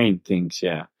two main things.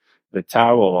 Yeah, the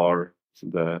towel or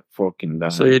the fork in the.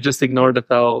 So you just ignore the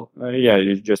towel.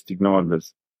 You just ignore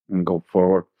this and go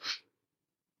forward.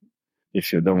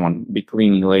 If you don't want to be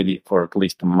cleaning lady for at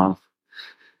least a month.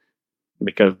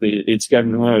 Because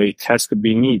it has to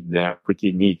be neat. They're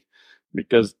pretty neat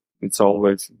because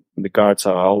the guards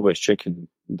are always checking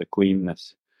the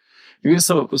cleanness.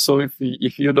 So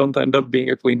if you don't end up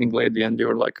being a cleaning lady and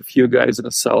you're like a few guys in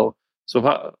a cell, so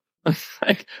how?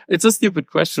 Like, it's a stupid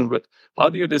question, but how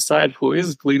do you decide who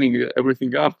is cleaning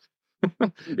everything up?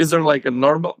 Is there like a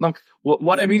normal? No,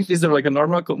 what I mean is there like a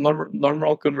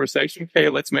normal conversation? Hey,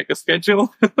 let's make a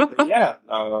schedule. Yeah,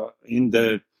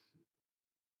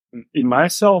 in my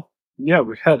cell,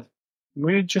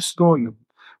 we're just going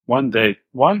one day,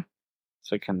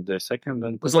 second,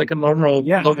 and it's like a normal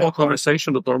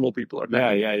conversation that normal people are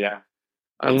doing. Yeah.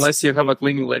 Unless you have a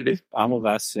cleaning lady.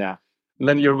 Unless, yeah. And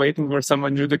then you're waiting for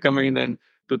someone new to come in and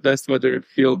to test whether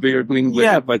he'll be your cleaning lady.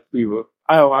 Yeah, but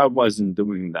I wasn't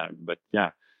doing that, but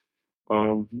yeah.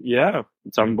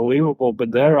 It's unbelievable,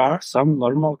 but there are some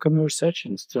normal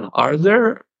conversations too. Are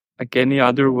there like any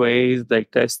other ways they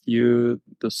test you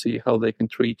to see how they can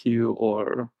treat you,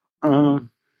 or?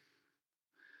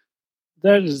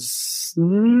 There's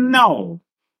no.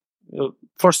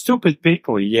 For stupid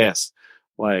people, yes.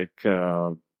 Like,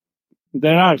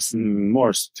 there are some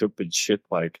more stupid shit,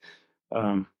 like,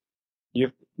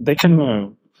 you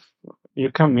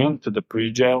come into the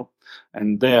pre-jail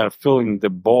and they are filling the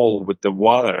bowl with the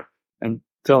water and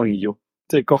telling you,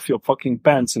 take off your fucking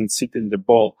pants and sit in the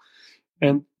bowl.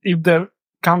 And if there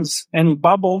comes any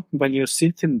bubble when you're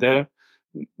sitting there,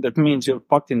 that means you're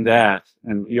fucked in the ass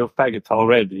and you're faggot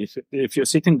already. If you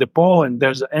sit in the bowl and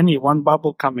there's any one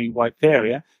bubble coming like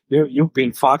there, you've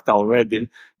been fucked already,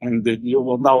 and you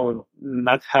will now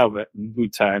not have a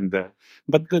good time there.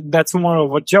 But that's more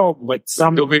of a joke. But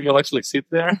some people actually sit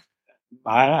there.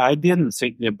 I didn't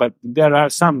sit there, but there are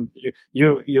some.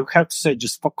 You have to say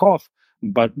just fuck off.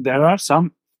 But there are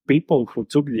some people who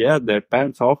took their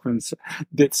pants off and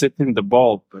did sit in the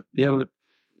bowl. But yeah.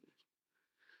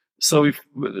 So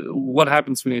what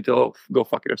happens when you tell go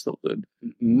fuck yourself, dude?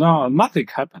 No, nothing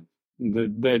happened.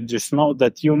 They just know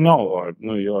that you know, or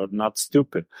no, you're not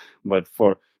stupid. But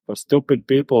for stupid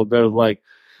people, they're like,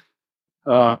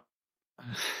 uh,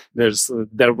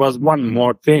 there was one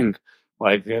more thing,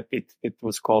 like it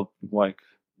was called like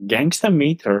gangster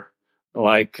meter,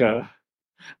 like I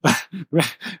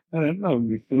don't know,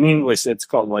 in English it's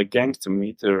called like gangster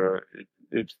meter.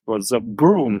 It was a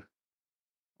broom,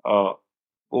 uh,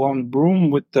 long broom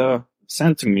with the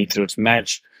centimeters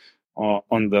matched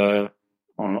on the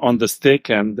on the stick,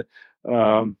 and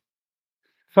um,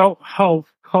 how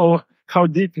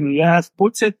deep in the ass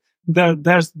puts it.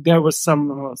 There was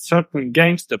some certain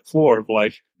gangster floor,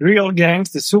 like real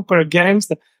gangster, super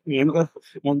gangster. You know,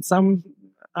 on some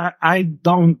I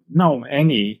don't know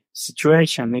any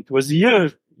situation. It was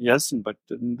years, yes, but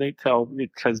they tell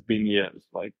it has been years,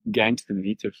 like gangster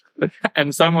meters.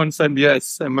 And someone said,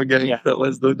 yes, I'm a gangster. Yeah.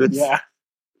 Let's do this. Yeah,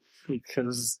 it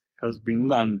has been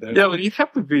done there. Yeah, but you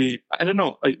have to be, I don't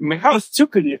know, like, how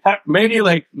stupid you have. Maybe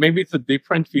it's a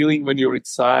different feeling when you're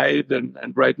inside.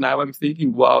 And right now I'm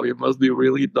thinking, wow, you must be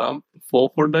really dumb to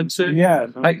fall for that shit. Yeah,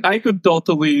 I could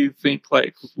totally think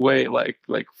like, like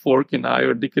fork in eye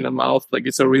or dick in the mouth, like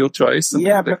it's a real choice. And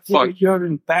yeah, like, but you're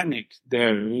in panic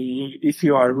there. If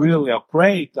you are really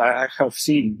afraid, I have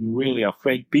seen really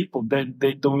afraid people.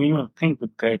 They don't even think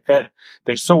with their head.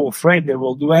 They're so afraid they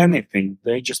will do anything.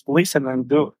 They just listen and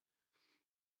do.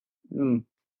 In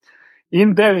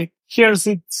there,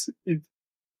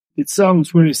 it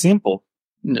sounds very simple.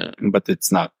 Yeah. But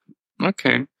it's not.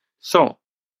 Okay. So,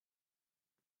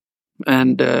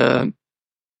 and in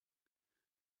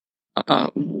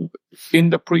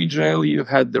the pre-jail, you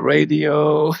had the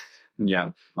radio.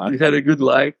 Yeah, You had a good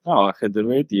life. Oh, I had the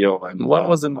radio. And What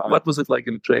was it like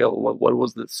in jail? What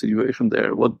was the situation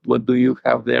there? What do you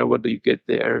have there? What do you get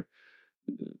there?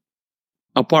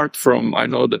 Apart from, I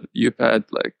know that you had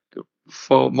like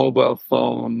a mobile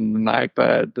phone, an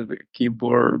iPad, a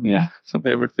keyboard, Yeah, some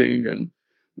everything,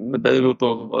 but I will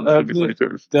talk about that a bit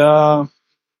later. Now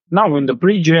in the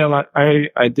pre-jail,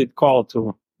 I did call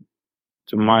to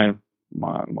my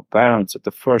parents at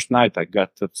the first night. I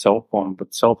got the cell phone,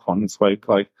 but cell phone is like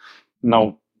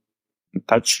no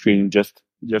touch screen, just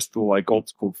to like old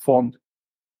school phone,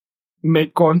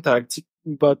 make contact.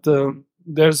 But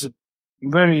there's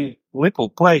very little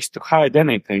place to hide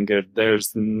anything.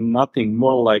 There's nothing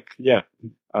more like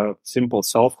a simple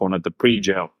cell phone at the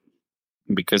pre-jail,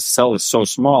 because cell is so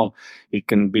small, it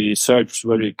can be searched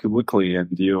very quickly,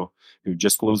 and you're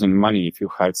just losing money if you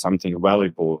hide something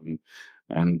valuable.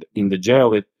 And in the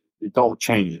jail, it all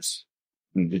changes,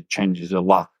 and it changes a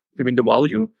lot. You mean the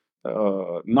value?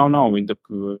 No, in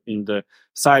the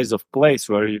size of place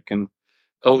where you can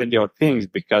open your things,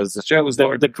 because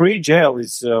the pre-jail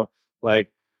is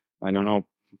like, I don't know,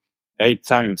 8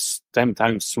 times, 10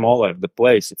 times smaller, the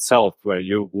place itself where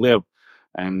you live,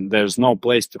 and there's no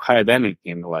place to hide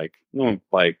anything, like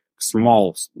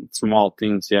small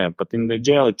things. Yeah, but in the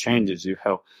jail it changes. You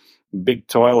have big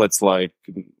toilets, like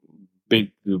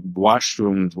big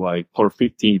washrooms, like for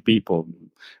 15 people.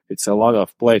 It's a lot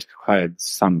of place to hide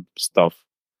some stuff.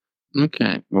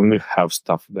 Okay. When we have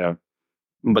stuff there.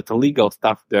 But the legal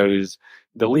stuff is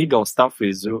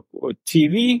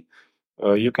TV.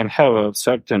 You can have a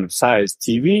certain size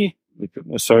TV,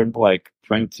 a certain like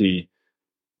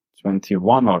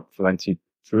 21 or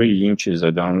 23 inches. I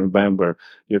don't remember.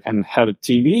 You can have a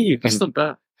TV. You can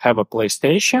have a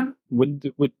PlayStation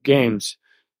with games.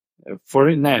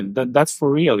 That's for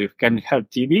real. You can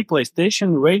have TV,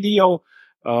 PlayStation, radio,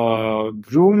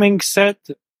 grooming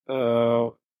set,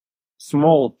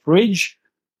 small fridge,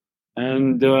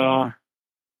 and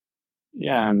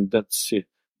and that's it.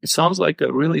 It sounds like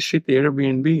a really shitty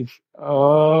Airbnb.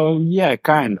 Yeah,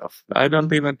 kind of. I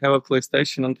don't even have a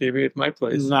PlayStation on TV at my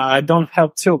place. No, I don't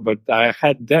have two, but I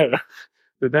had there.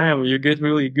 Damn, you get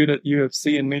really good at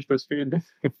UFC and Need for Speed.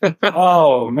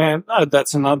 Oh man,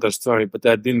 that's another story. But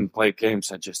I didn't play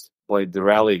games. I just played the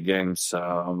rally games.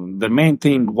 The main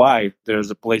thing why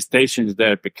there's a PlayStation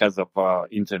there because of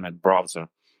internet browser.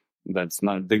 That's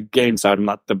not, the games are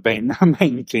not the main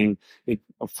thing.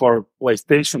 For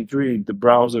PlayStation 3, the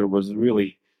browser was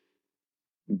really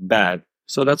bad.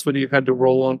 So that's what you had to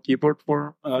roll on keyboard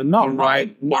for? No,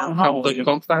 right. How to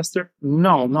come faster?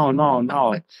 No.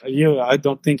 I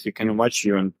don't think you can watch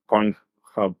you on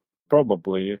Pornhub.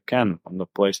 Probably you can on the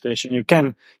PlayStation. You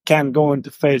can go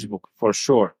into Facebook for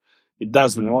sure. It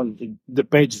doesn't. The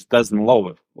page doesn't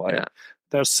load. Yeah.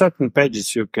 There are certain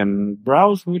pages you can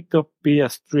browse with the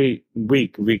PS3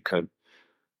 weekend.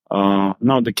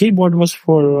 No, the keyboard was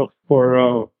for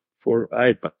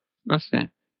iPad. Okay.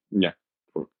 Yeah.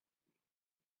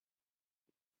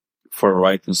 for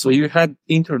writing. So you had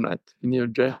internet in your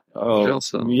jail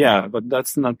cell? Yeah, but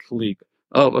that's not legal.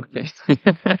 Oh, okay.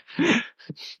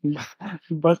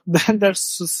 But then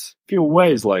there's a few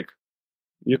ways, like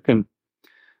you can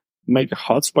make a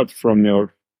hotspot from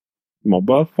your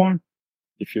mobile phone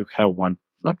if you have one.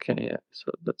 Okay, yeah.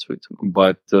 So that's sweet.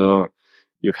 But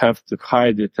you have to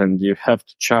hide it and you have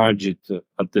to charge it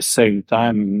at the same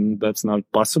time. That's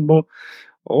not possible.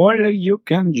 Or you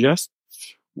can just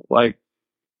like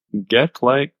get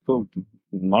like a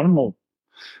normal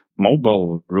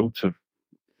mobile router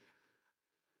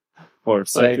for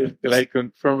Like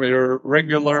from your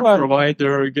regular Well,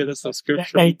 provider, you get a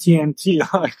subscription. AT&T,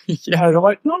 yeah,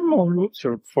 like normal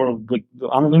router for with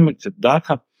unlimited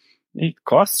data. It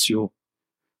costs you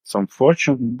some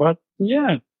fortune, but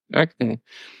yeah. Okay.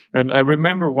 And I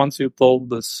remember once you told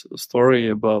this story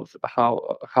about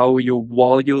how you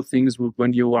value things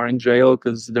when you are in jail,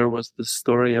 because there was this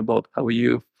story about how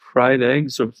you fried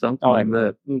eggs or something like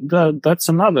that. That's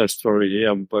another story,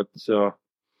 yeah. But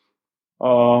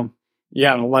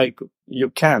yeah, like you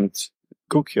can't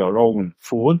cook your own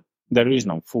food. There is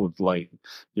no food. Like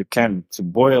you can't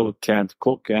boil, can't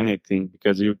cook anything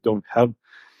because you don't have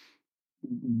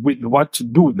with what to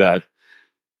do that.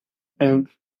 And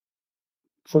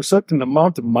for a certain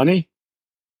amount of money,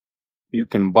 you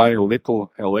can buy a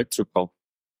little electrical.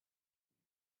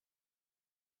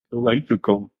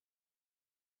 Little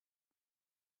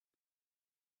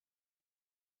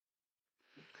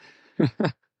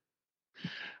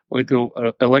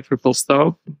electrical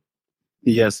stove.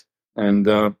 Yes. And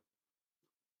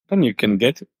then you can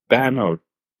get a pan or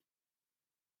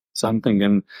something.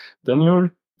 And then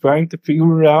you're trying to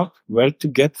figure out where to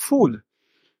get food.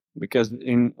 Because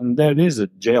and there is a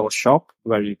jail shop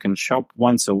where you can shop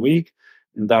once a week.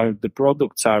 And the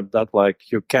products are that like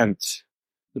you can't.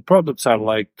 The products are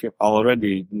like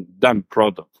already done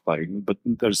products, like, but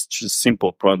there's just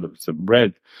simple products,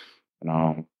 bread,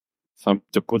 to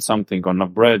put something on a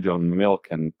bread, on milk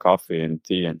and coffee and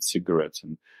tea and cigarettes.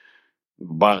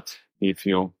 But if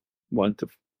you want to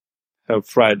have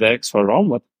fried eggs or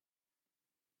omelet,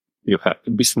 you have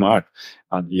to be smart,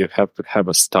 and you have to have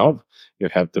a stove, you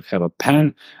have to have a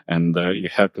pan, and you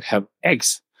have to have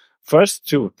eggs. First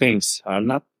two things are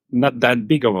not that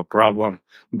big of a problem,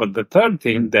 but the third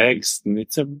thing, the eggs,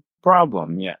 it's a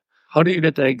problem. Yeah. How do you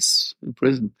get eggs in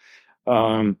prison?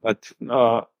 But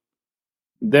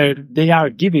they are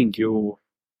giving you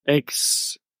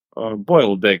eggs,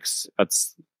 boiled eggs at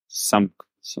some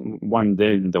one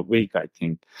day in the week, I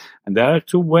think. And there are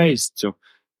two ways to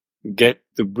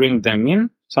bring them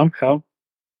in somehow.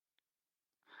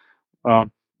 The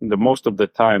most of the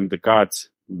time, the guards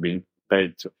being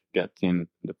paid to get in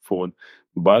the food,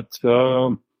 but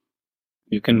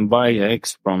you can buy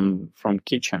eggs from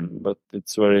kitchen, but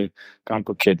it's very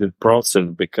complicated process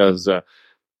because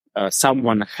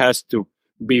someone has to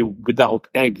be without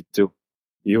egg to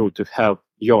have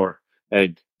your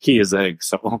egg, his egg.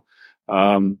 So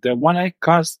the one egg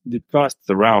cost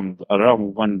around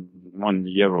 €1,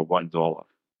 $1.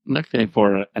 Okay.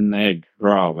 For an egg,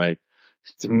 raw egg.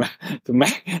 To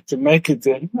make it,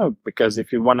 because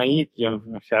if you want to eat, you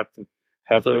have to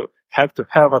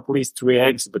have at least 3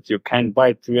 eggs, but you can't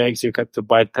buy 3 eggs. You have to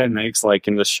buy 10 eggs, like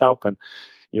in the shop, and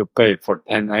you pay for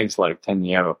 10 eggs like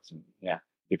 €10. Yeah,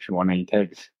 if you want to eat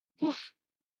eggs.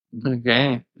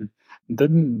 Okay.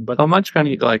 Then, but how much can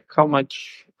you how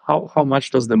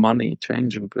much does the money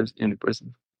change in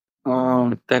prison?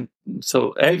 10.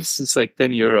 So eggs is like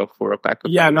 €10 for a pack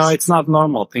of eggs. No, it's not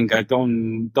normal thing. I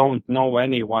don't know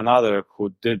anyone other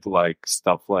who did like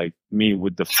stuff like me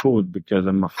with the food, because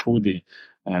I'm a foodie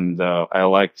and I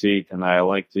like to eat, and I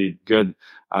like to eat good.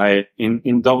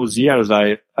 In those years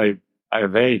I've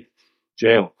ate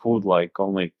jail food like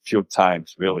only few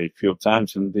times,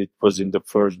 and it was in the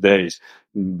first days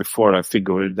before I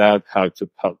figured out how to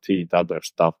eat other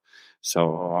stuff.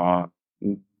 So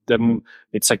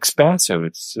it's expensive.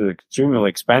 It's extremely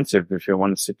expensive if you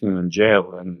want to sit in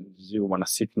jail and you want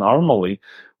to sit normally,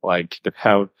 like to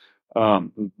have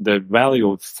the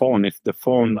value of phone. If the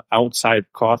phone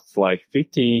outside costs like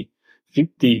 50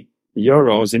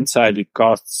 euros, inside it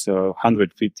costs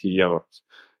 150 euros.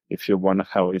 If you want to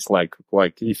have, it's like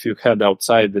if you had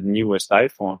outside the newest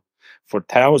iPhone for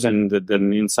 1,000,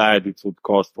 then inside it would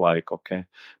cost like,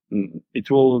 it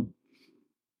will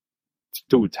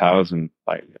 2,000,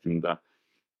 like,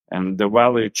 and the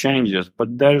value changes.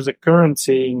 But there's a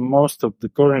currency. Most of the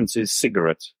currency is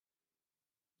cigarettes.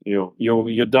 You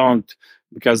don't,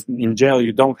 because in jail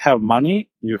you don't have money.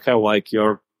 You have like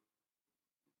your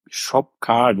shop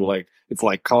card, like it's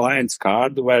like client's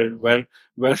card where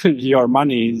your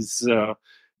money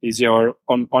your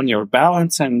on your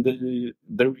balance, and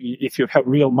if you have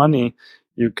real money,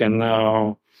 you can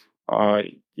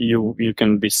you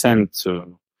can be sent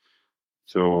to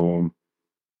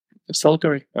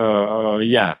Solitary.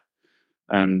 yeah,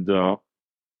 and all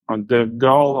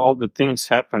the things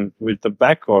happen with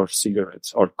tobacco or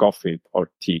cigarettes or coffee or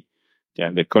tea.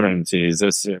 Yeah, the currency is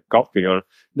this coffee, or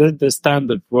the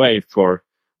standard way for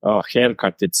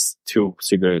haircut. It's two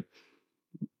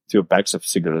packs of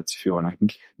cigarettes. If you want to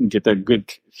get a good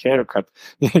haircut,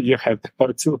 you have to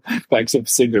buy 2 packs of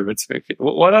cigarettes.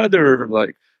 What other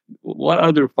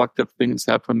fucked up things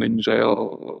happen in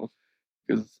jail?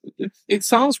 Because it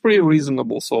sounds pretty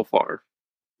reasonable so far.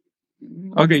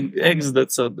 Okay, eggs.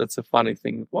 That's a funny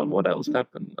thing. What else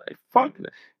happened? Like, Fuck.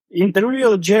 In the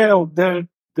real jail, there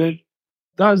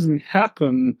doesn't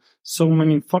happen so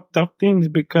many fucked up things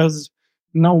because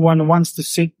no one wants to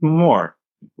sit more.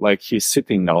 Like he's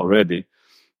sitting already,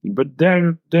 but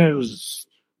there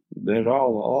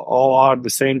all are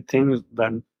the same things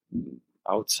than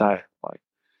outside. Like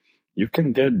you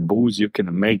can get booze, you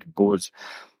can make booze,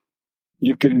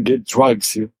 you can get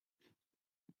drugs, you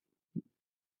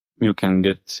can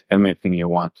get anything you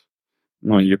want.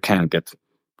 No, you can't get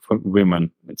women.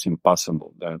 It's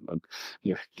impossible. But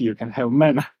you can have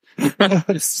men.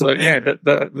 so yeah,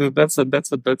 that's a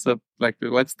like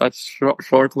let's touch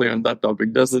shortly on that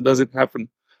topic. Does it happen?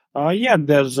 Yeah,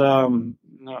 there's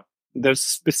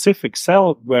specific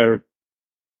cell where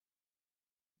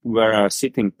are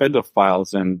sitting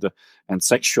pedophiles and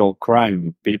sexual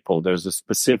crime people. There's a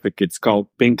specific. It's called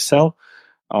pink cell.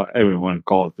 Everyone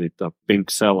calls it a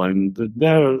pink cell, and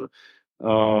there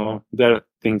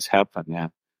things happen. Yeah.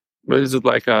 But is it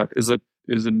like is it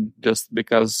just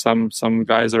because some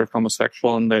guys are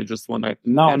homosexual and they just want to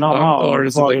no, or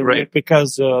is it like rape?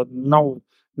 Because no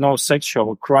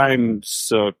sexual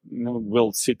crimes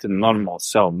will sit in normal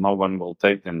cell. No one will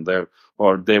take them there,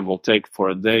 or they will take for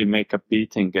a day, make a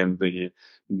beating, and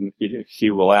he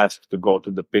will ask to go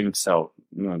to the pink cell.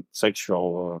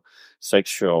 Sexual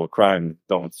crime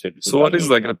don't sit. So what is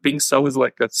like a pink cell? Is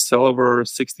like a cell over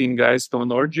 16 guys to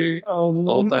an orgy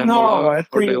all time no, long, I or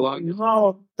think day long?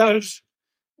 no.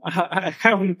 I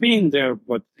haven't been there,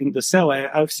 but in the cell,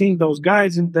 I've seen those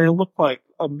guys, and they look like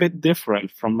a bit different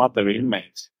from other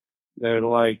inmates. They're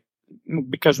like,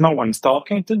 because no one's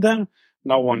talking to them,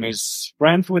 no one is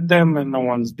friends with them, and no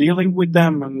one's dealing with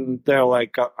them, and they're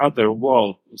like a other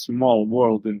world, a small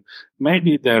world, and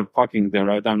maybe they're fucking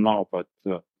there. I don't know, but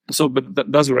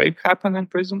does rape happen in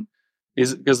prison?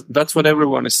 Because that's what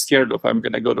everyone is scared of. I'm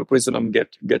gonna go to prison and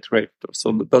get raped.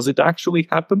 So does it actually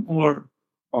happen, or?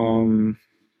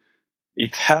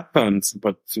 It happens,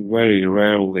 but very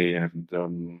rarely,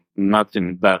 and not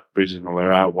in that prison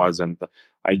where I was, and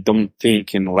I don't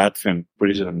think in Latvian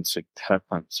prisons it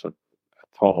happens at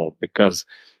all, because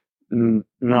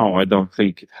no, I don't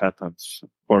think it happens.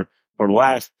 For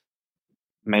last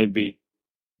maybe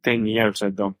 10 years,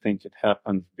 I don't think it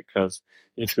happens, because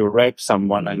if you rape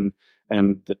someone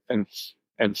and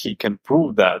he can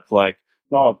prove that, like,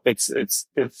 no, it's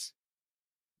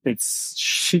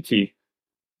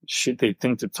shitty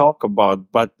thing to talk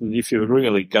about, but if you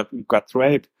really got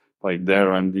raped like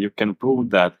there, and you can prove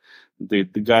that the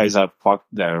guys are fucked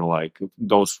there, like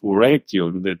those who raped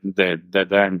you, they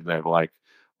end there, like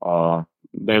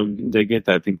they get,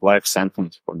 I think, life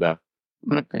sentence for that.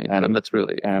 Okay, and that's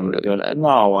really bad.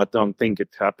 No, I don't think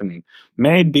it's happening.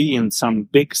 Maybe in some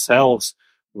big cells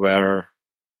where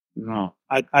no,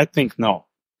 I think no.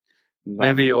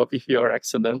 Maybe if you're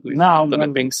accidentally No, in a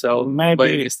pink cell maybe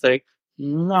by mistake.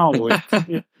 No,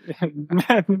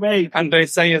 maybe. And they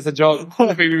say as a joke,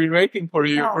 we've been waiting for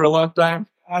you for a long time.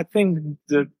 I think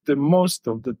the most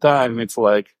of the time it's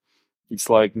like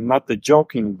not the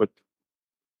joking, but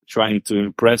trying to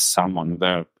impress someone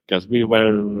there, because we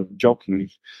were joking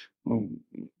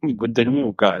with the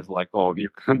new guys, like, oh, you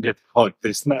can get hot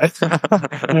this night.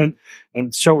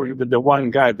 and showing the one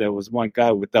guy, there was one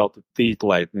guy without a teeth,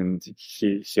 like, and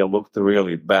he looked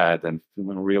really bad and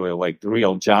really like the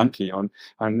real junkie and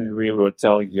we were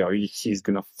telling you, he's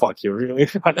gonna fuck you really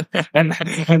hard.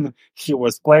 and he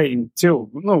was playing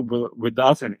too, with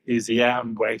us, and easy,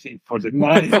 I'm waiting for the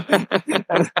night.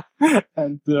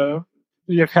 and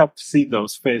you have to see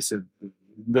those faces.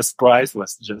 This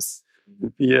priceless, just.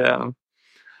 Yeah.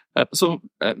 So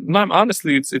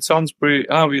honestly, it sounds pretty.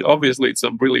 Obviously, it's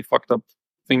a really fucked up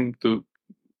thing to.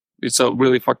 It's a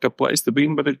really fucked up place to be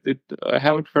in, but I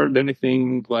haven't heard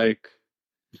anything like.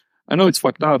 I know it's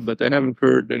fucked up, but I haven't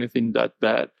heard anything that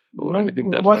bad or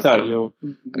anything that. What are you?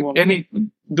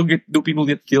 Do people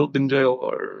get killed in jail,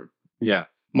 or yeah,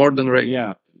 more than rape?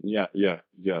 Yeah.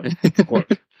 Of course.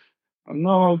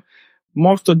 No,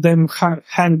 most of them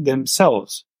hanged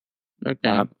themselves.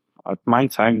 Okay. At my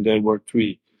time, there were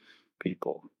 3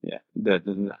 people. Yeah,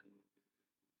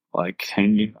 like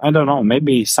hanging. I don't know.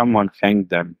 Maybe someone hanged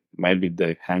them. Maybe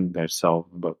they hanged themselves.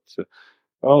 But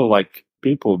like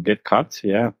people get cut.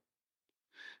 Yeah,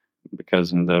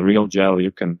 because in the real jail,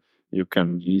 you can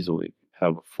easily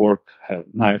have a fork, have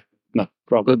knife. No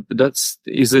problem. But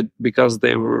is it because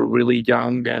they were really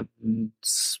young and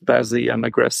spazzy and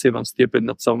aggressive and stupid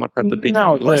that someone had to teach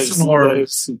No, them a lesson? Or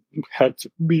there's had to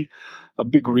be a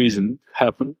big reason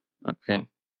happen. okay.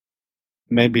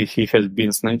 Maybe he has been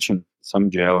snitching some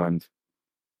jail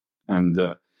and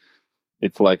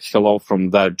it's like hello from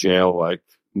that jail, like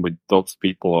with those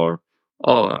people or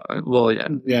Well, yeah.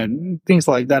 yeah, things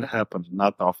like that happen.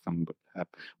 Not often, but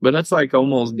happen. But that's like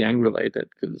almost gang related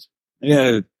because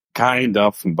Yeah, kind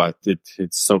of, but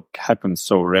it so happens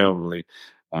so rarely,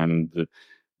 and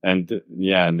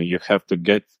yeah, and you have to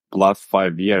get plus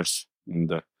 5 years in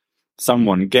the.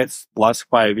 Someone gets plus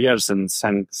 5 years and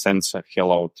sends a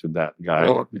hello to that guy,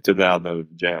 to the other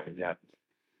jail. Yeah.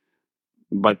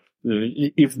 But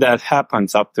if that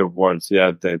happens afterwards,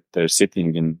 yeah, they're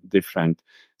sitting in different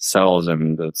cells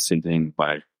and sitting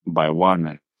by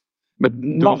one. But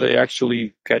do they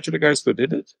actually catch the guys who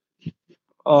did it?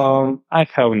 I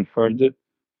haven't heard it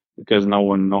because no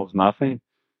one knows nothing.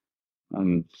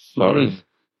 I'm sorry.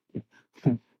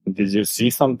 Did you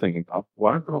see something?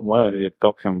 What are you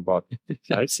talking about?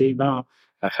 I see now.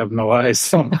 I have no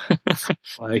eyes.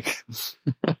 Like,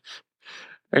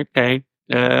 okay.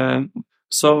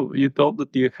 So you told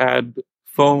that you had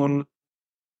phone,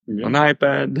 an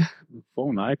iPad,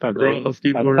 phone, iPad.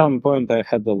 keyboard. At some point, I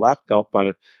had a laptop,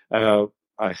 but I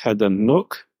had a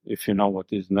Nook. If you know what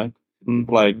is Nook,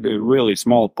 like a really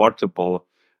small portable,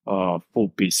 full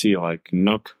PC, like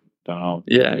Nook.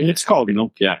 Yeah, it's called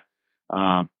Nook. Yeah.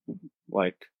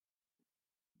 Like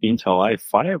Intel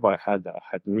i5, I had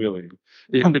really.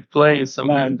 You could play some.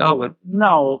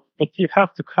 No, but you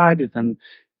have to hide it, and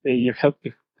you have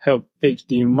to have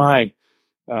HDMI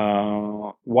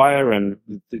wire, and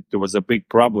there was a big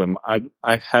problem.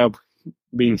 I have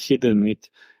been hidden it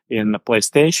in a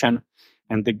PlayStation,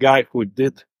 and the guy who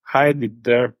did hide it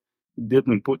there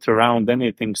didn't put around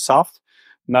anything soft,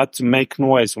 not to make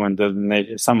noise when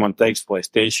someone takes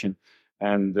PlayStation.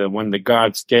 And when the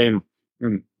guards came,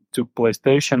 took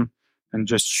PlayStation and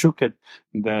just shook it,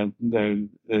 they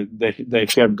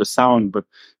heard the sound. But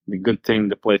the good thing,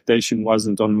 the PlayStation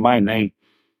wasn't on my name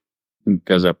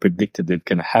because I predicted it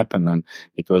can happen, and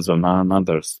it was on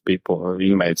another people or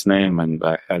inmate's name, and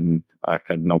I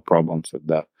had no problems with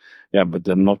that. Yeah, but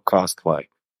the Nook cost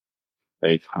like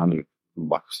 $800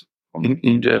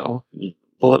 in jail.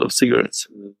 A lot of cigarettes.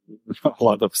 A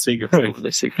lot of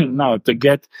cigarettes. No,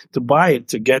 to buy it,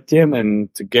 to get in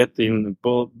and to get in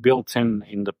built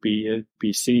in the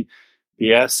PC,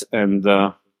 yes, and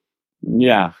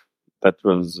yeah, that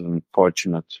was an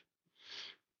unfortunate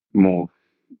move.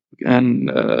 And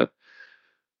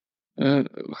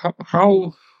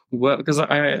how well? Because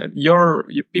your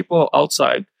people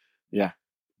outside, yeah,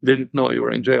 didn't know you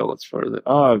were in jail. That's further.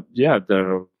 Oh, yeah,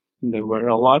 there were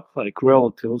a lot like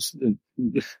relatives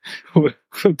who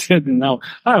didn't know.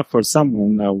 For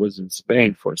someone I was in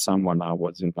Spain, for someone I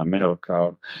was in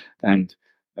America, and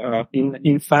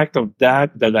in fact of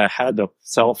that I had a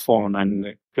cell phone and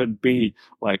it could be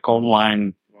like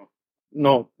online.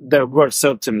 No, there were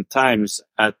certain times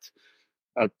at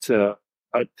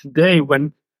day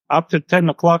when after 10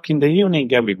 o'clock in the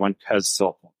evening, everyone has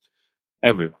cell phones.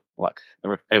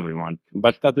 Everyone.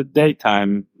 But at the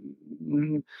daytime,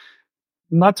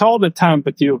 not all the time,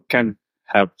 but you can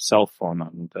have cell phone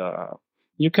and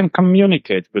you can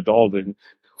communicate with all the.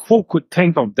 Who could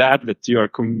think of that you are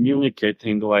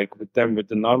communicating like with them with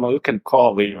the normal? You can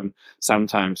call even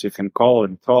sometimes. You can call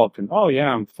and talk and oh yeah,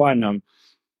 I'm fine. I'm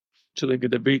chilling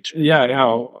at the beach. Yeah.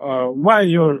 Why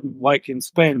you're like in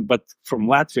Spain, but from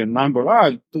Latvian number?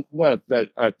 I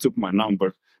took my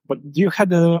number. But you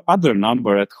had a other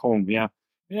number at home, yeah?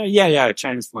 Yeah. I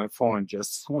changed my phone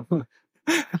just.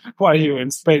 Why are you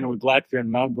in Spain with Latvian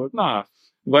number? Nah.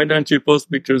 Why don't you post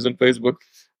pictures on Facebook?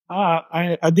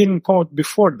 I didn't post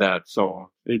before that, so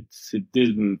it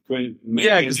didn't.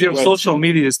 Yeah, because your social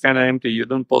media is kind of empty. You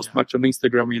don't post much on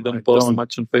Instagram. You don't post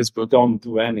much on Facebook. Don't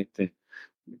do anything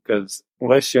because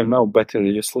unless you know better,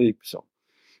 you sleep. So.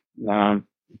 And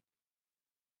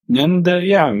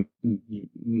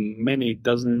many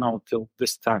doesn't know till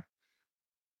this time.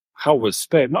 How was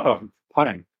Spain? No,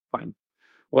 fine.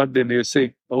 What did you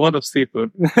see? A lot of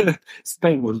seafood.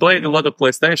 Spain was. Played a lot of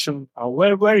PlayStation.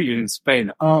 Where were you in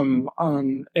Spain? On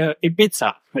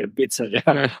Ibiza. Ibiza,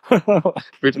 yeah.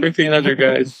 With 15 other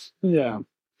guys. Yeah.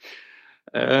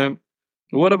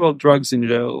 What about drugs in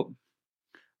jail?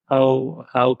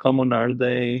 How common are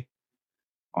they?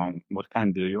 What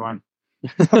kind do you want?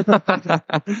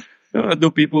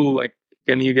 Do people like?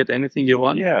 Can you get anything you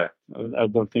want? Yeah, I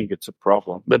don't think it's a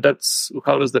problem. But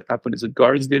how does that happen? Is it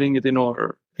guards getting it in,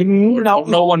 or No,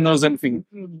 no one knows anything?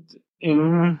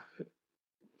 in,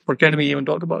 Or can we even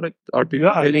talk about it? Are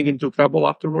people getting into trouble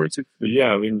afterwards?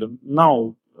 yeah,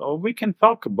 no, we can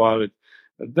talk about it.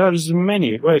 There's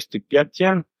many ways to get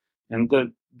in, and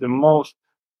the most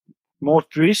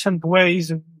recent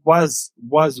ways was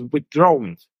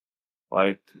withdrawing.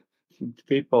 Like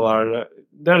people are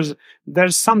there's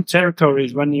some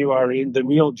territories when you are in the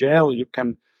real jail, you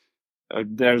can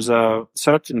there's a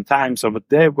certain times of a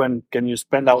day when can you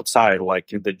spend outside,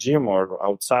 like in the gym or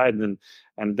outside, and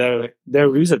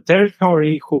there is a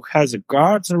territory who has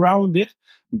guards around it.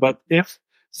 But if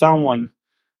someone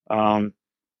from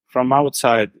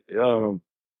outside,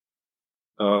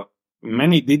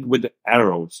 many did with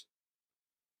arrow,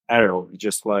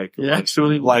 just like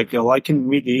actually, like in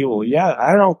medieval,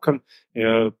 arrow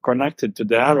connected to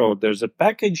the arrow. There's a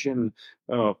package, and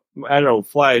arrow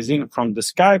flies in from the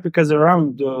sky, because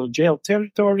around the jail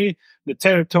territory, the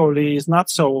territory is not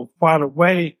so far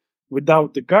away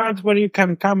without the guards, where you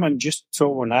can come and just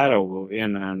throw an arrow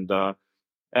in,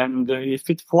 and if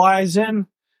it flies in,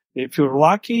 if you're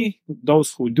lucky,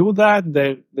 those who do that,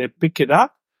 they pick it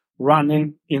up,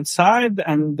 run inside,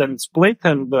 and then split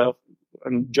and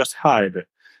just hide.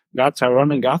 Guards are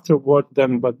running afterward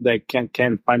them, but they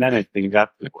can't find anything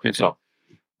afterward. So,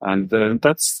 and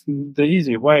that's the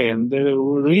easy way. And the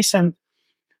recent,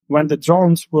 when the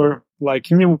drones were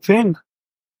like a new thing,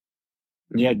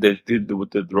 they did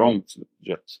with the drones,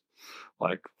 just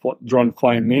like drone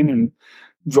flying in and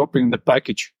dropping the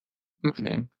package.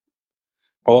 Okay.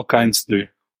 All kinds do.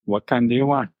 What kind do you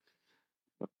want?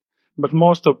 But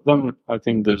most of them, I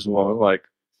think there's more like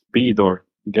speed or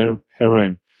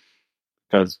heroin,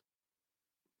 because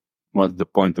what's the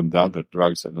point of the other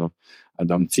drugs? I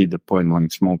don't see the point when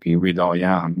smoking weed. Oh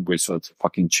yeah, we're sort of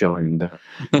fucking chilling there.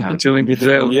 Chilling in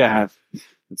jail. Yeah,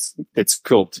 it's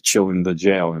cool to chill in the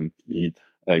jail and eat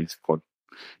eggs for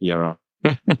year.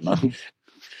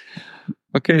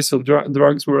 Okay, so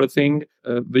drugs were a thing.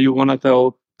 Do you want to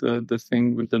tell the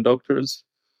thing with the doctors?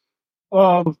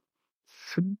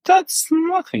 That's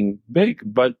nothing big,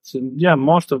 but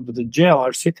most of the jail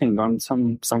are sitting on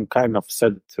some kind of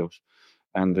sedatives,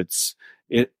 and it's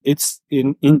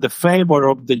in the favor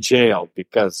of the jail,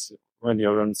 because when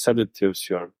you're on sedatives,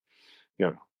 you're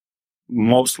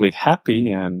mostly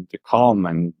happy and calm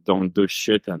and don't do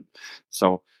shit, and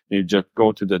so you just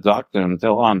go to the doctor and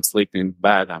tell, I'm sleeping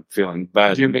bad, I'm feeling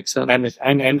bad,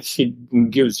 and he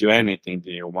gives you anything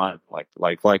that you want,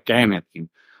 like anything.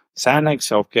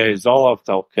 Xanax, okay. Zoloft,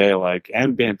 okay. Like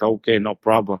Ambient, okay, no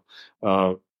problem.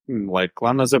 Like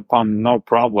clonazepam, no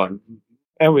problem.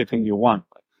 Everything you want.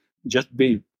 Just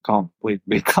be calm, please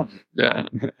be calm. Yeah.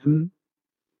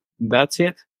 That's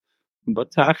it.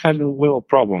 But I had a little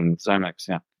problem with Xanax,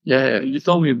 yeah. Yeah, you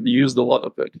told me you used a lot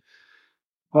of it.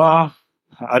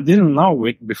 I didn't know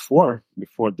it before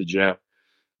the jail.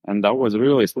 And I was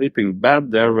really sleeping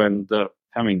bad there and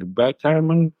having a bad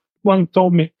time. And one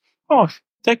told me, oh,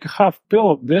 take a half pill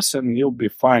of this and you'll be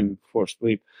fine for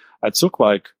sleep. I took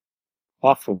like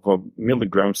half of a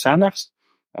milligram Xanax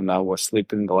and I was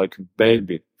sleeping like a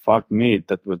baby. Fuck me,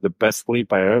 that was the best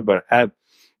sleep I ever had.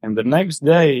 And the next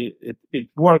day, it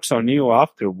works on you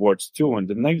afterwards too. And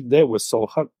the next day was so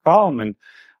calm, and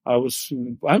I was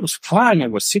fine. I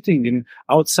was sitting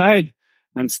outside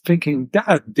and thinking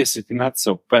that this is not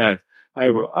so bad. I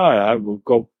will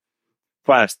go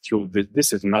fast through this.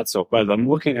 This is not so bad. I'm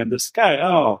looking at the sky.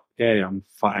 Oh, okay, I'm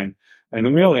fine.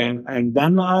 And really, and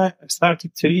then I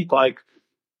started to eat like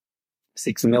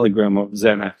 6 milligrams of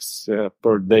Xanax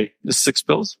per day. The 6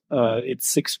 pills? It's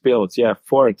 6 pills, yeah.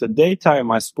 For the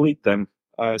daytime, I split them.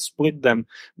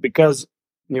 Because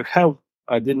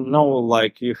I didn't know,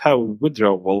 like, you have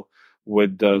withdrawal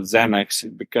with Xanax,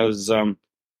 because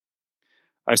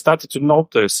I started to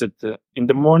notice it in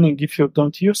the morning. If you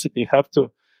don't use it,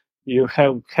 you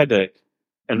have headache,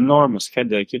 enormous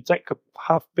headache. You take a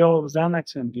half pill of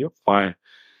Xanax and you're fine.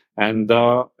 And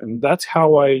that's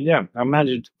how I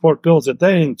managed 4 pills a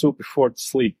day and 2 before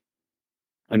sleep.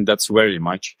 And that's very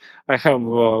much. I have,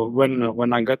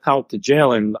 when I got out of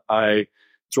jail and I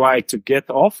tried to get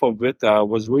off of it, I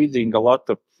was reading a lot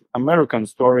of American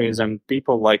stories and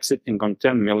people like sitting on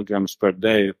 10 milligrams per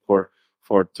day for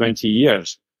for 20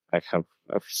 years. I've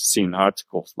seen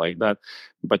articles like that,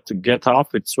 but to get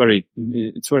off, it's very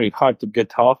hard to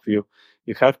get off. You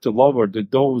have to lower the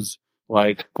dose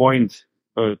like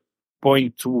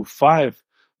 0.25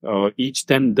 each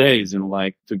 10 days, and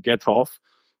like to get off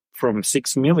from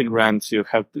 6 milligrams, you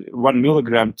have 1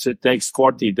 milligram takes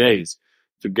 40 days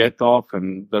to get off,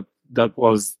 and that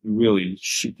was really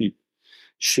shitty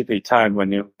time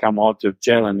when you come out of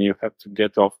jail and you have to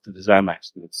get off the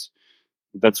Xanax.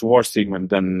 That's worse even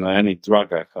than any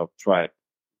drug I have tried.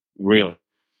 Really,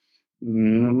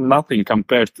 nothing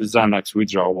compared to Xanax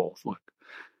withdrawal.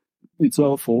 It's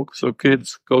awful. So,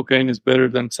 kids, cocaine is better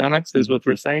than Xanax, is what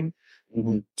we're saying?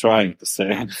 Trying to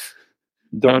say.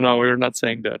 No, we're not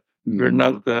saying that. We're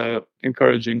not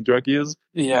encouraging drug use.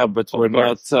 Yeah, but we're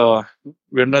not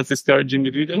discouraging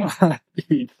it either.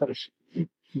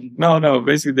 No.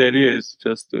 Basically, the idea is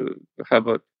just to have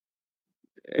a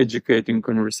educating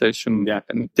conversation. Yeah.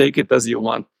 And take it as you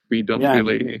want. We don't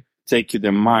really take it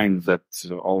in mind that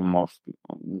almost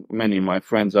many of my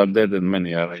friends are dead and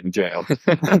many are in jail.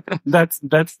 that's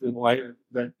the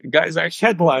guys actually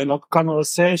headline of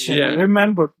conversation. Yeah.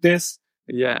 Remember this.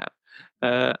 Yeah.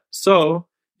 So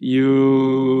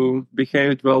you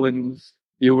behaved well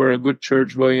you were a good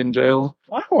church boy in jail?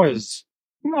 I was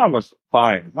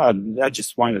fine. I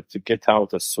just wanted to get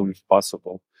out as soon as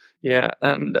possible. Yeah.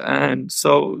 And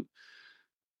so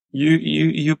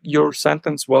your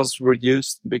sentence was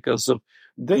reduced because of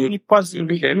it was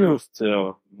reduced.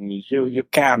 You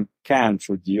can't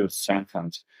reduce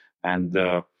sentence, and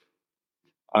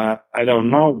I don't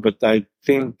know, but I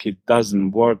think it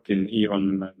doesn't work in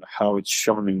even how it's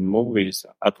shown in movies.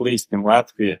 At least in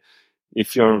Latvia,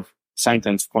 if you're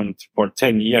sentenced for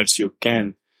 10 years, you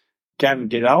can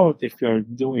get out. If you're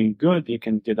doing good, you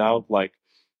can get out. But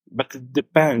it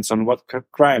depends on what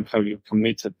crime have you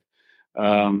committed.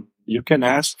 You can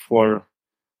ask for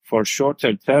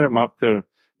shorter term after.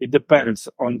 It depends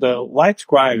on the light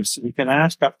crimes. You can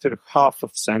ask after half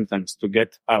of sentence to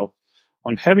get out.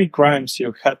 On heavy crimes,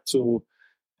 you have to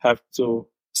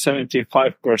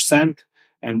 75%,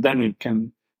 and then you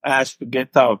can ask to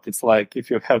get out. It's like if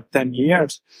you have 10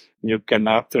 years, you can,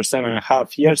 after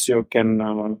 7.5 years, you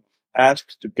can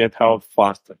ask to get out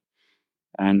faster.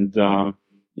 And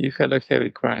you had a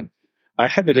heavy crime. I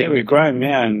had a heavy crime,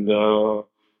 yeah, and the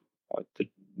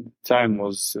time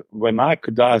was when I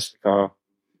could ask.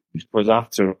 It was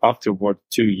afterward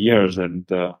 2 years, and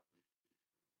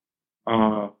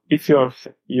if you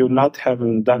not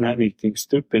haven't done anything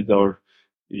stupid or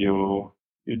you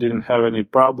didn't have any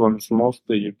problems,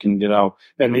 mostly you can get out.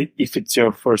 And if it's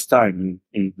your first time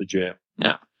in the jail,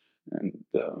 yeah, and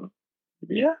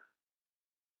yeah.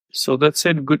 So that's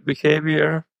it. Good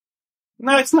behavior.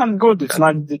 No, it's not good. It's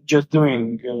not just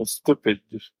doing stupid.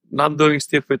 Not doing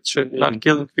stupid shit. Not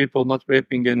killing people. Not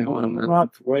raping anyone.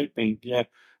 Not raping. Yeah.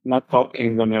 Not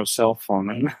talking on your cell phone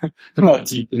and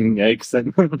not eating eggs.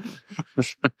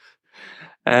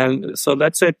 And so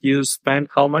that's it. You spent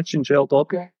how much in jail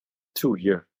total? 2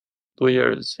 years. 2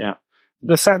 years. Yeah.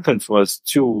 The sentence was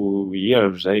 2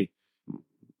 years. I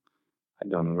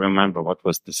don't remember what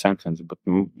was the sentence, but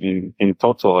in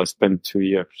total, I spent 2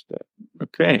 years there.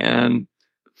 Okay. And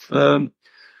the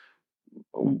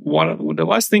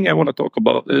last thing I want to talk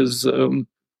about is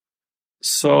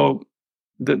so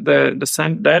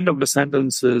the end of the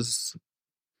sentence is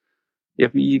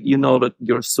if you know that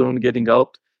you're soon getting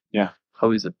out. Yeah. How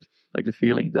is it? Like the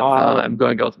feeling that I'm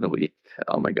going out in a week.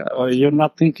 Oh my God. You're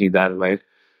not thinking that way.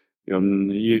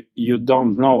 You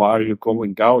don't know are you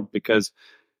going out because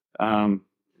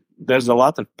there's a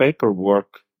lot of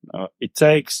paperwork. It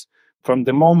takes from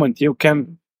the moment you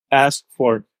can ask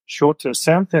for shorter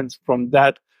sentence. From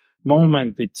that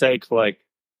moment, it takes like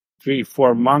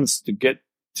 3-4 months to get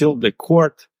till the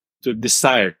court to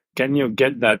decide, can you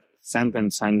get that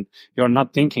sentence? And you're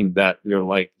not thinking that. You're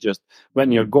like, just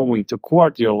when you're going to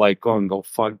court, you're like going, oh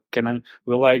fuck,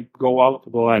 will I go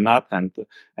out? Will I not? And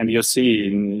you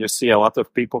see a lot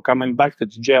of people coming back to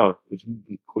the jail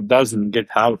who doesn't get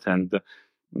out. And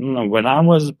when I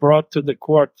was brought to the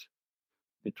court,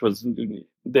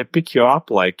 they pick you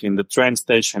up like in the train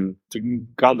station to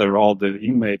gather all the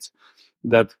inmates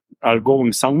that are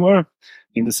going somewhere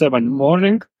in the 7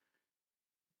 morning.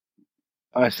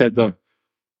 I had the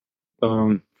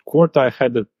court. I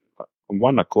had at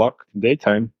 1 o'clock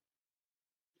daytime,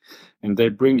 and they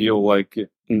bring you like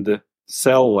in the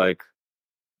cell, like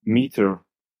meter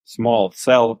small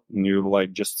cell, and you're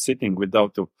like just sitting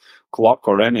without a clock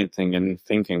or anything, and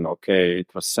thinking, okay, it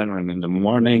was 7 in the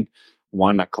morning.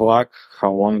 1 o'clock.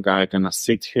 How long I gonna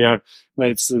sit here?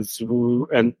 And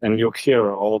you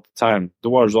hear all the time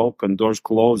doors open, doors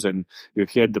close, and you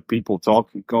hear the people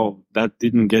talking. Oh, that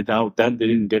didn't get out. That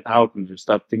didn't get out, and you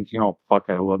start thinking, oh fuck,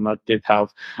 I will not get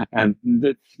out. And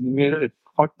it's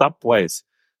fucked up place.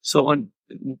 So, am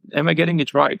I getting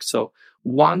it right? So,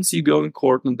 once you go in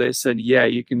court and they said, yeah,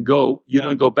 you can go, you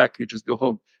don't go back, you just go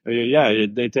home. Yeah,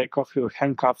 they take off your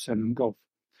handcuffs and go.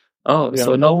 Oh, Yeah.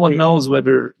 so no one knows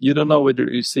you don't know whether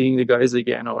you're seeing the guys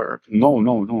again or. No.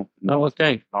 No,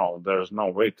 okay. No, there's no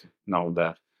way to know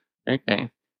that. Okay.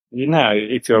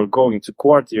 If you're going to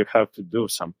court, you have to do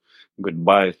some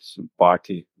goodbyes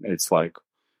party. It's like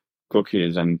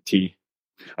cookies and tea.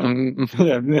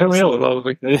 Yeah, really.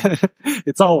 Lovely.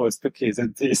 It's always cookies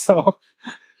and tea. So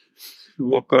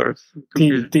Of course.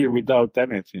 tea without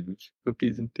anything.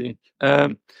 Cookies and tea.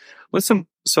 Listen,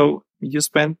 so you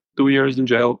spent 2 years in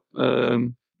jail.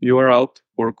 You were out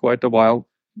for quite a while.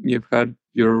 You've had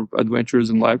your adventures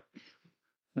in life.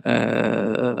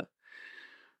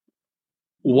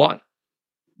 What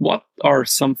are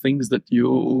some things that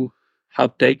you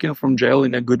have taken from jail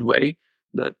in a good way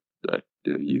that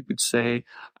you could say?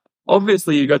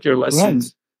 Obviously, you got your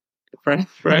lessons. Friends.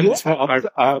 Yeah,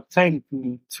 I obtained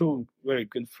 2 very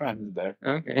good friends there.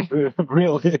 Okay.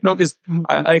 Really? No, because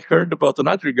I heard about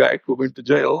another guy who went to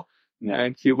jail,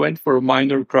 and he went for a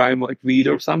minor crime like weed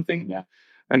or something. Yeah.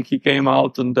 And he came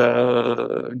out and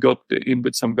got in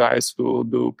with some guys who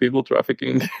do people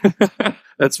trafficking.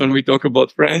 That's when we talk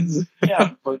about friends.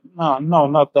 Yeah, but no,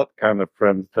 not that kind of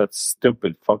friends. That's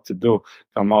stupid fuck to do.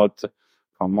 Come out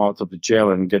of the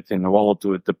jail and get involved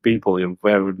with the people who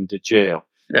were in the jail.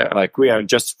 Yeah. Like we are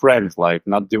just friends, like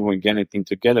not doing anything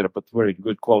together, but very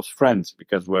good close friends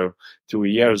because we're 2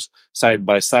 years side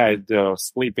by side,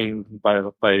 sleeping by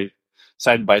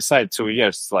side by side 2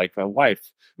 years, like a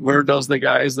wife. Were those the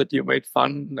guys that you made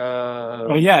fun? Yeah.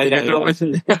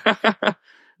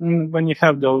 When you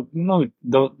have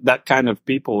that kind of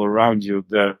people around you,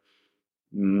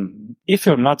 if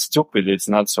you're not stupid, it's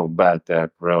not so bad.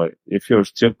 That really, if you're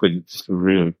stupid, it's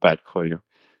really bad for you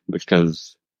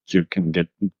because you can get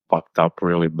fucked up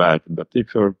really bad. But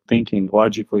if you're thinking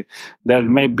logically, there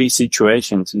may be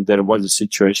situations, and there was a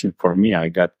situation for me. I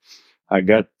got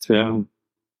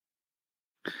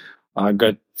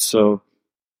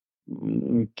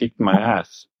kicked my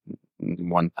ass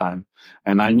one time,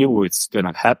 and I knew it's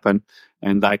gonna happen,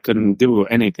 and I couldn't do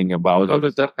anything about it. How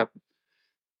did that happen?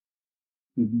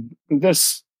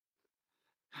 This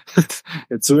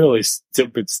it's a really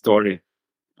stupid story.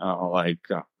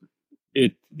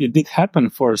 It did happen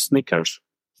for Snickers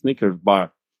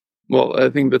bar. Well, I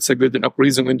think that's a good enough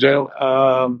reason in jail.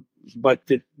 But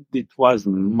it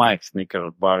wasn't my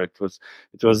Snickers bar. It was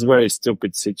a very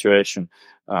stupid situation.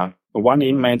 One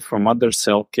inmate from other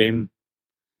cell came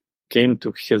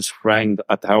to his friend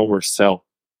at our cell,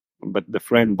 but the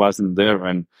friend wasn't there,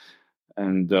 and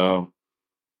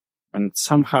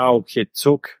somehow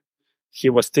he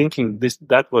was thinking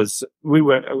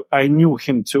I knew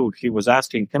him too. He was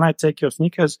asking, "Can I take your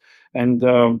Snickers?" And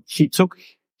he took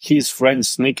his friend's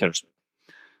Snickers.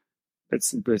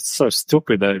 It's so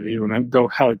stupid. I don't know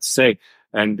how to say.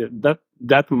 And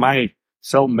that my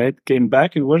cellmate came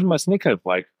back and, "Where's my Snickers?"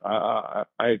 Like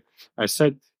I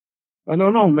said, "I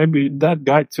don't know. Maybe that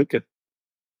guy took it."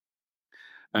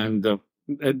 And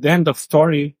at the end of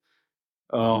story,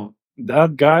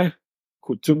 that guy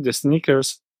who took the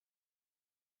Snickers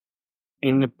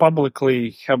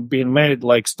publicly have been made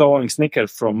like stolen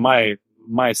Snickers from my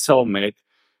cellmate.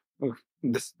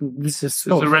 This is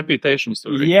so, it's a reputation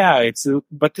story. Yeah,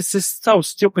 but this is so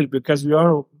stupid because we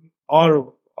are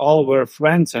all were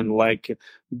friends and like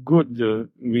good.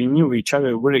 We knew each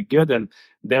other very good, and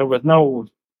there was no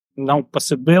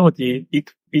possibility.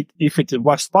 If it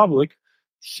was public,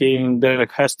 there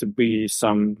has to be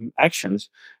some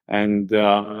actions, and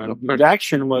the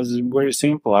action was very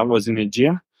simple. I was in a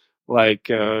gym, like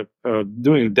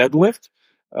doing deadlift.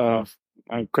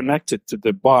 I'm connected to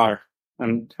the bar.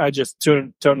 And I just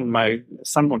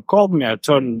someone called me, I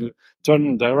turned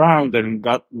around and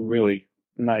got really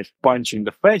nice punch in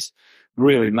the face.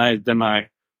 Really nice. Then I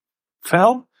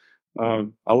fell, a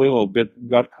little bit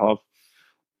got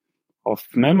off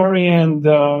memory, and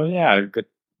I got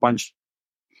punched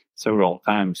several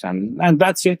times. And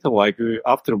that's it. Like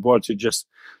afterwards, you just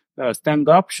stand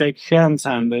up, shake hands,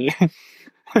 and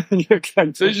you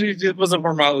can. So it was a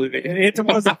formality. It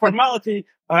was a formality.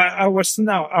 I was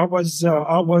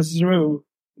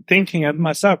thinking at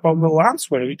myself, I will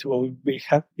answer. It will be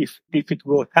if it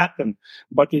will happen,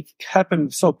 but it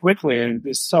happened so quickly and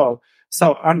it's so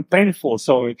unpainful.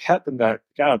 So it happened that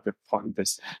God, fuck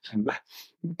this,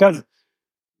 because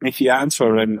if you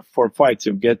answer and for fight,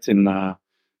 you get in.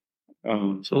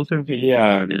 Solitary?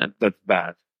 Yeah, Yeah. that's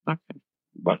bad. Okay.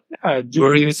 But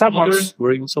Were you in solitary? someone's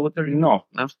Were you in solitary? no,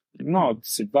 No. no,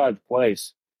 it's a bad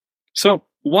place. So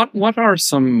what are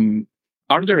some,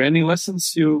 are there any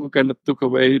lessons you kind of took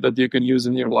away that you can use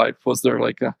in your life? Was there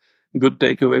like a good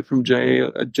takeaway from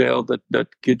jail that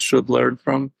kids should learn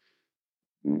from?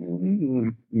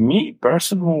 Me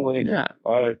personally, Yeah.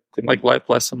 I think Like life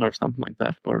lesson or something like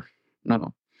that? Or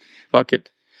no. Fuck it.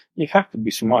 you have to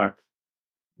be smart.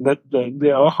 That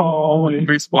they are only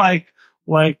Be smart.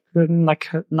 like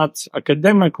not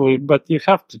academically, but you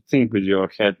have to think with your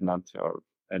head, not your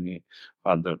any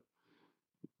other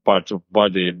part of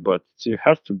body. But you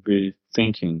have to be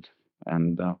thinking.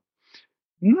 And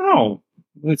no,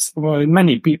 it's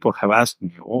many people have asked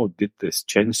me, "Oh, did this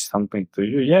change something to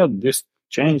you?" Yeah, this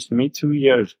changed me 2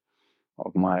 years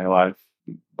of my life,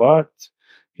 but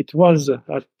it was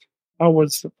I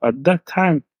was at that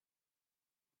time.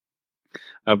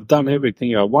 I've done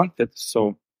everything I wanted,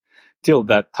 so till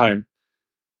that time,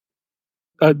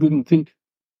 I didn't think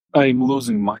I'm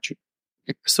losing much.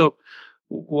 So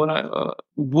what I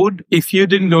would, if you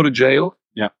didn't go to jail,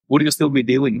 Yeah. would you still be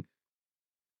dealing?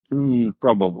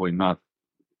 Probably not.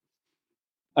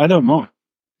 I don't know.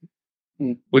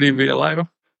 Would you be alive?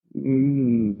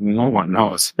 No one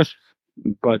knows.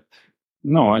 But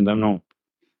no, I don't know.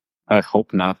 I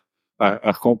hope not.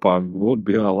 I hope I would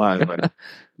be alive.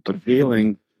 But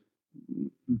dealing,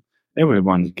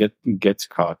 everyone gets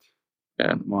caught.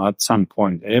 Yeah. Well, at some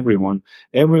point, everyone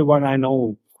I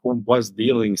know who was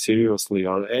dealing seriously,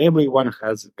 or everyone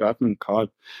has gotten caught.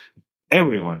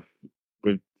 Everyone,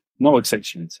 with no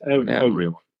exceptions. Yeah.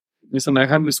 Everyone. Listen, I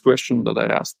have this question that I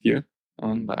asked you,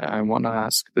 and I want to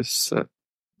ask this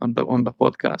on the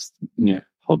podcast. Yeah.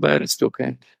 How bad is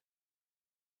cocaine?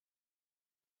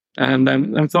 And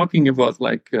I'm talking about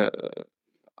like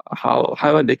how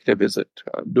addictive is it?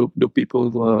 Do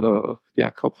people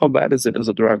how bad is it as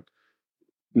a drug?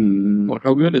 Or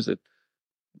how good is it?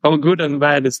 How good and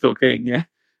bad is cocaine? Yeah.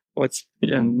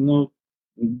 No,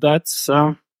 that's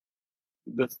a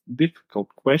difficult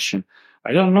question.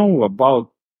 I don't know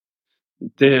about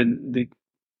the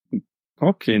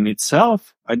cocaine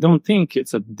itself. I don't think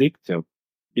it's addictive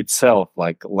itself,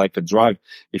 like a drug.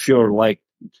 If you're like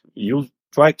you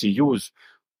try to use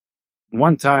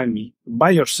one time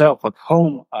by yourself at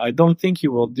home, I don't think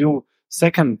you will do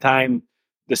second time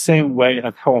the same way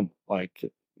at home. Like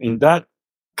in that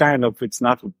kind of, it's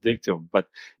not addictive. But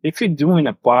if you're doing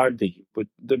a party with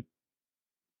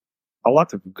a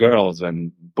lot of girls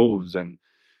and booze and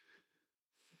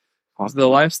The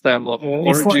lifestyle of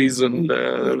it's orgies like,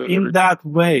 and in that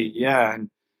way, yeah,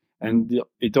 and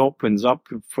it opens up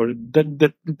for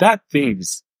that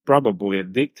thing's probably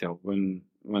addictive when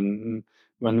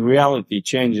reality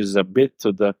changes a bit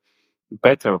to the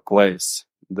better place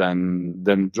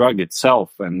than drug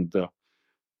itself, and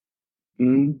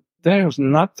there's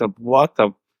not a lot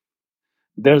of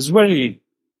there's very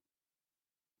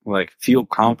like few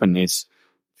companies,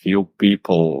 few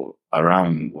people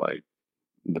around like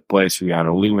the place we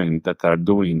are living that are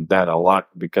doing that a lot,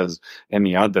 because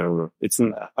any other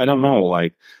I don't know,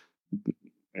 like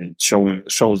it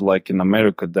shows like in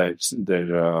America that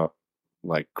there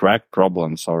like crack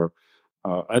problems, or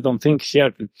I don't think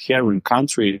here in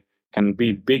country can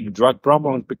be big drug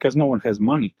problems because no one has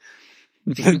money.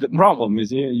 The problem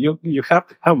is you have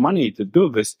to have money to do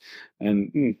this,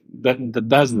 and that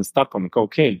doesn't stop on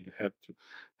cocaine. You have to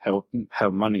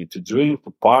have money to drink,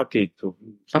 to party, to.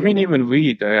 I mean, even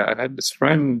weed. I had this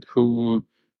friend who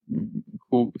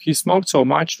he smoked so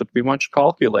much that we much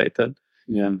calculated.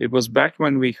 Yeah. It was back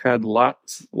when we had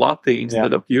latte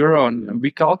instead of euro, and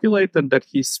we calculated that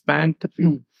he spent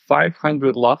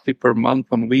 500 latte per month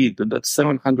on weed, and that's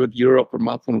 700 euro per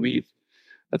month on weed.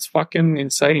 That's fucking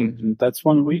insane. That's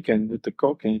one weekend with the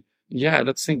cocaine. Yeah,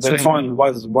 that's insane. That one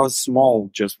was small,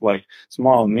 just like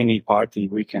small mini party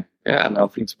weekend. Yeah,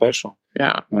 nothing special.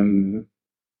 Yeah, and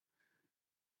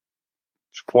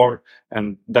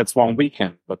that's one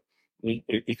weekend. But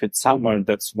if it's summer,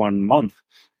 that's 1 month,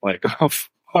 like of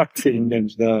partying.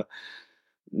 And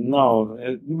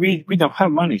no, we don't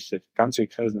have money. The country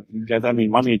doesn't get any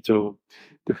money to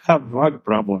have drug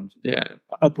problems. Yeah,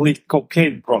 at least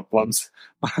cocaine problems.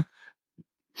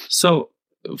 So,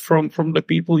 from the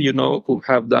people you know who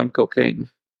have done cocaine,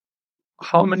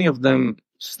 how many of them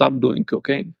stop doing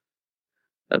cocaine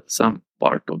at some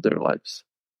part of their lives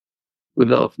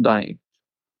without dying?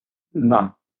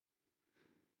 No,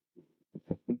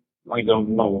 I don't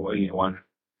know anyone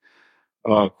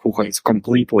who has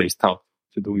completely stopped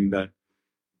to doing that.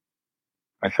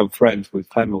 I have friends with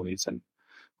families and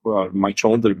much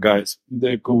older guys.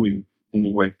 They're going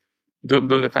anyway. Do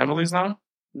the families now?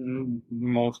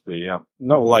 Mostly, yeah.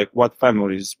 No, like what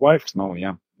families, wives? No,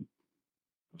 yeah.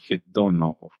 He don't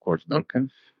know, of course. Okay.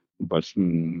 But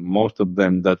most of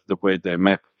them, that's the way they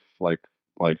met, like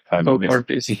families.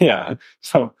 Parties. Yeah.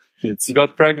 So it's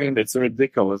Got pregnant, it's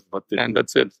ridiculous, but and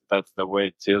that's it. that's the way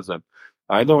it is. And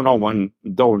I don't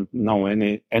know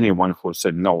anyone who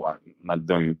said no, I'm not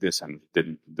doing this and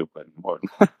didn't do it anymore.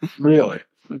 Really?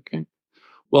 Okay.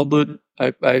 Well, dude,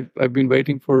 I've been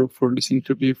waiting for this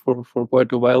interview for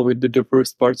quite a while. We did the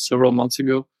first part several months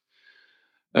ago.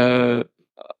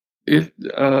 It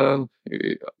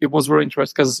was very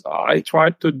interesting because I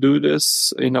tried to do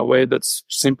this in a way that's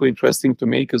simply interesting to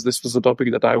me, because this was a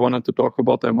topic that I wanted to talk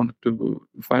about. I wanted to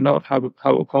find out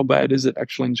how bad is it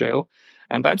actually in jail.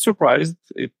 And I'm surprised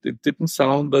it didn't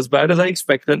sound as bad as I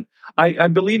expected. I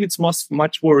believe it's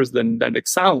much worse than it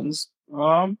sounds.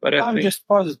 But I'm just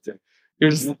positive.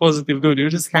 You're just positive, dude. You're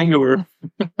just hangover.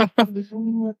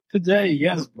 Today,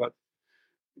 yes, but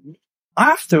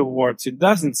afterwards, it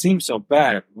doesn't seem so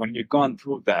bad when you've gone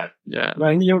through that. Yeah.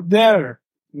 When you're there,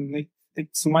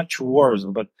 it's much worse.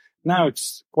 But now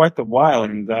it's quite a while,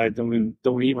 and I don't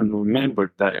even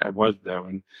remember that I was there,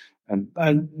 and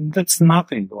that's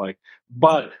nothing. Like,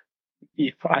 but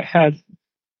if I had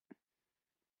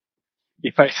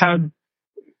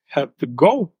to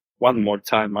go one more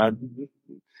time,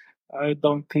 I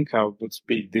don't think I would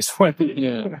speak this way.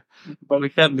 Yeah. But we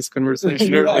had this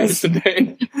conversation earlier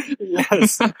today.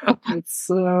 Yes. It's,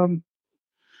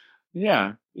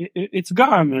 yeah, it's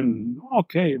gone, and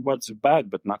okay, it was bad,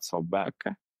 but not so bad.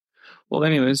 Okay. Well,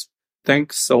 anyways,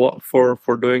 thanks a lot for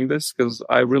doing this, because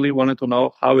I really wanted to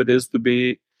know how it is to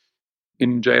be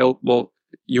in jail. Well,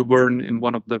 you were in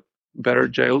one of the better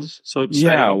jails, so to say.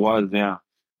 Yeah, I was, yeah.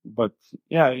 But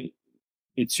yeah,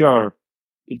 it's your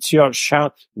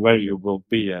shot where you will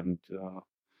be, and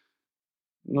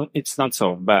it's not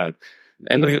so bad.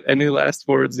 Any last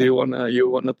words you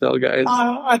wanna tell, guys?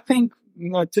 I think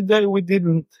today we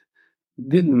didn't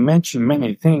mention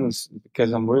many things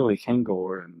because I'm really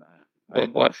hangover, and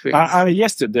What things?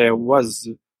 yesterday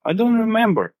I don't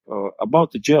remember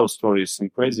about the jail stories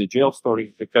and crazy jail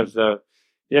stories, because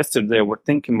yesterday we're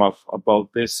thinking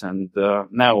about this, and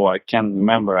now I can't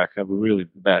remember. I have a really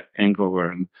bad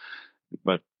hangover,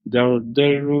 but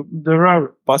there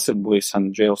are possibly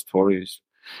some jail stories,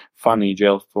 funny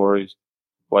jail stories,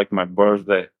 like my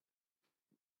birthday.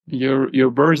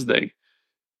 Your birthday.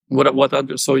 What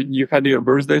other? So you had your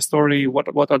birthday story.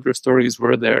 What other stories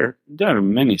were there? There are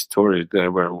many stories. They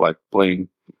were like playing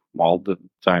all the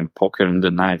time poker in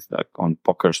the night, like on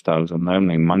poker stars, and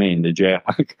earning money in the jail.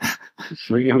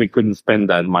 We couldn't spend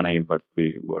that money, but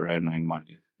we were earning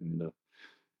money.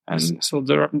 And so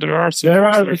there are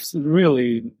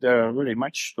really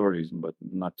much stories, but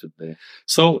not today.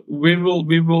 So we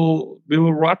will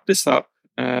wrap this up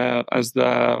as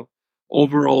the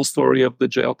overall story of the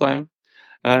jail time,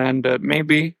 and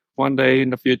maybe one day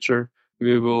in the future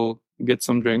we will get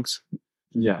some drinks,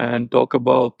 and talk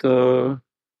about.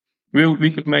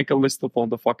 We could make a list of all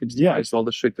the fucking all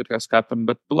the shit that has happened,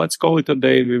 but let's call it a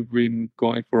day. We've been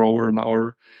going for over an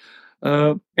hour.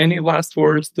 Any last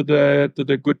words to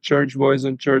the good church boys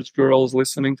and church girls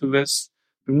listening to this?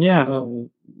 Yeah,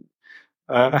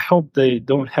 I hope they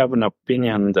don't have an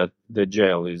opinion that the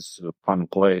jail is a fun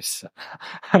place,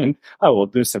 and I will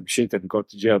do some shit and go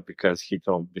to jail because he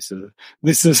told this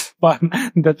is fun.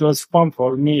 That was fun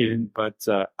for me, but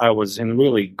I was in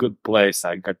really good place.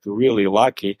 I got really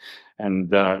lucky,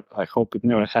 and I hope it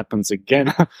never happens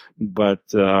again. But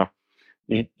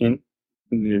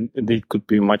it could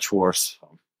be much worse.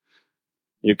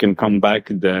 You can come back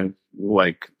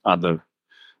like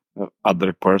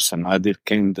other person. I did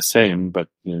came the same, but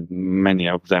many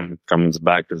of them comes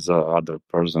back as other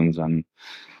persons, and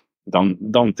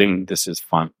don't think this is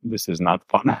fun. This is not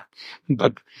fun,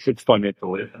 but it's funny to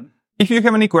live. If you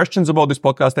have any questions about this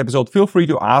podcast episode, feel free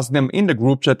to ask them in the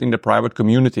group chat in the private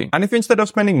community. And if instead of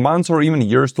spending months or even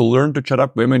years to learn to chat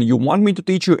up women, you want me to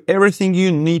teach you everything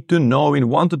you need to know in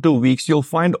 1 to 2 weeks, you'll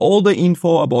find all the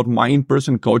info about my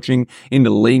in-person coaching in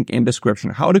the link in description.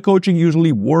 How the coaching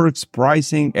usually works,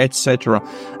 pricing, etc.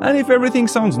 And if everything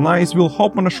sounds nice, we'll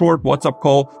hop on a short WhatsApp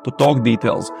call to talk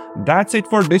details. That's it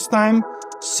for this time.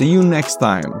 See you next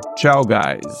time. Ciao,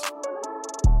 guys.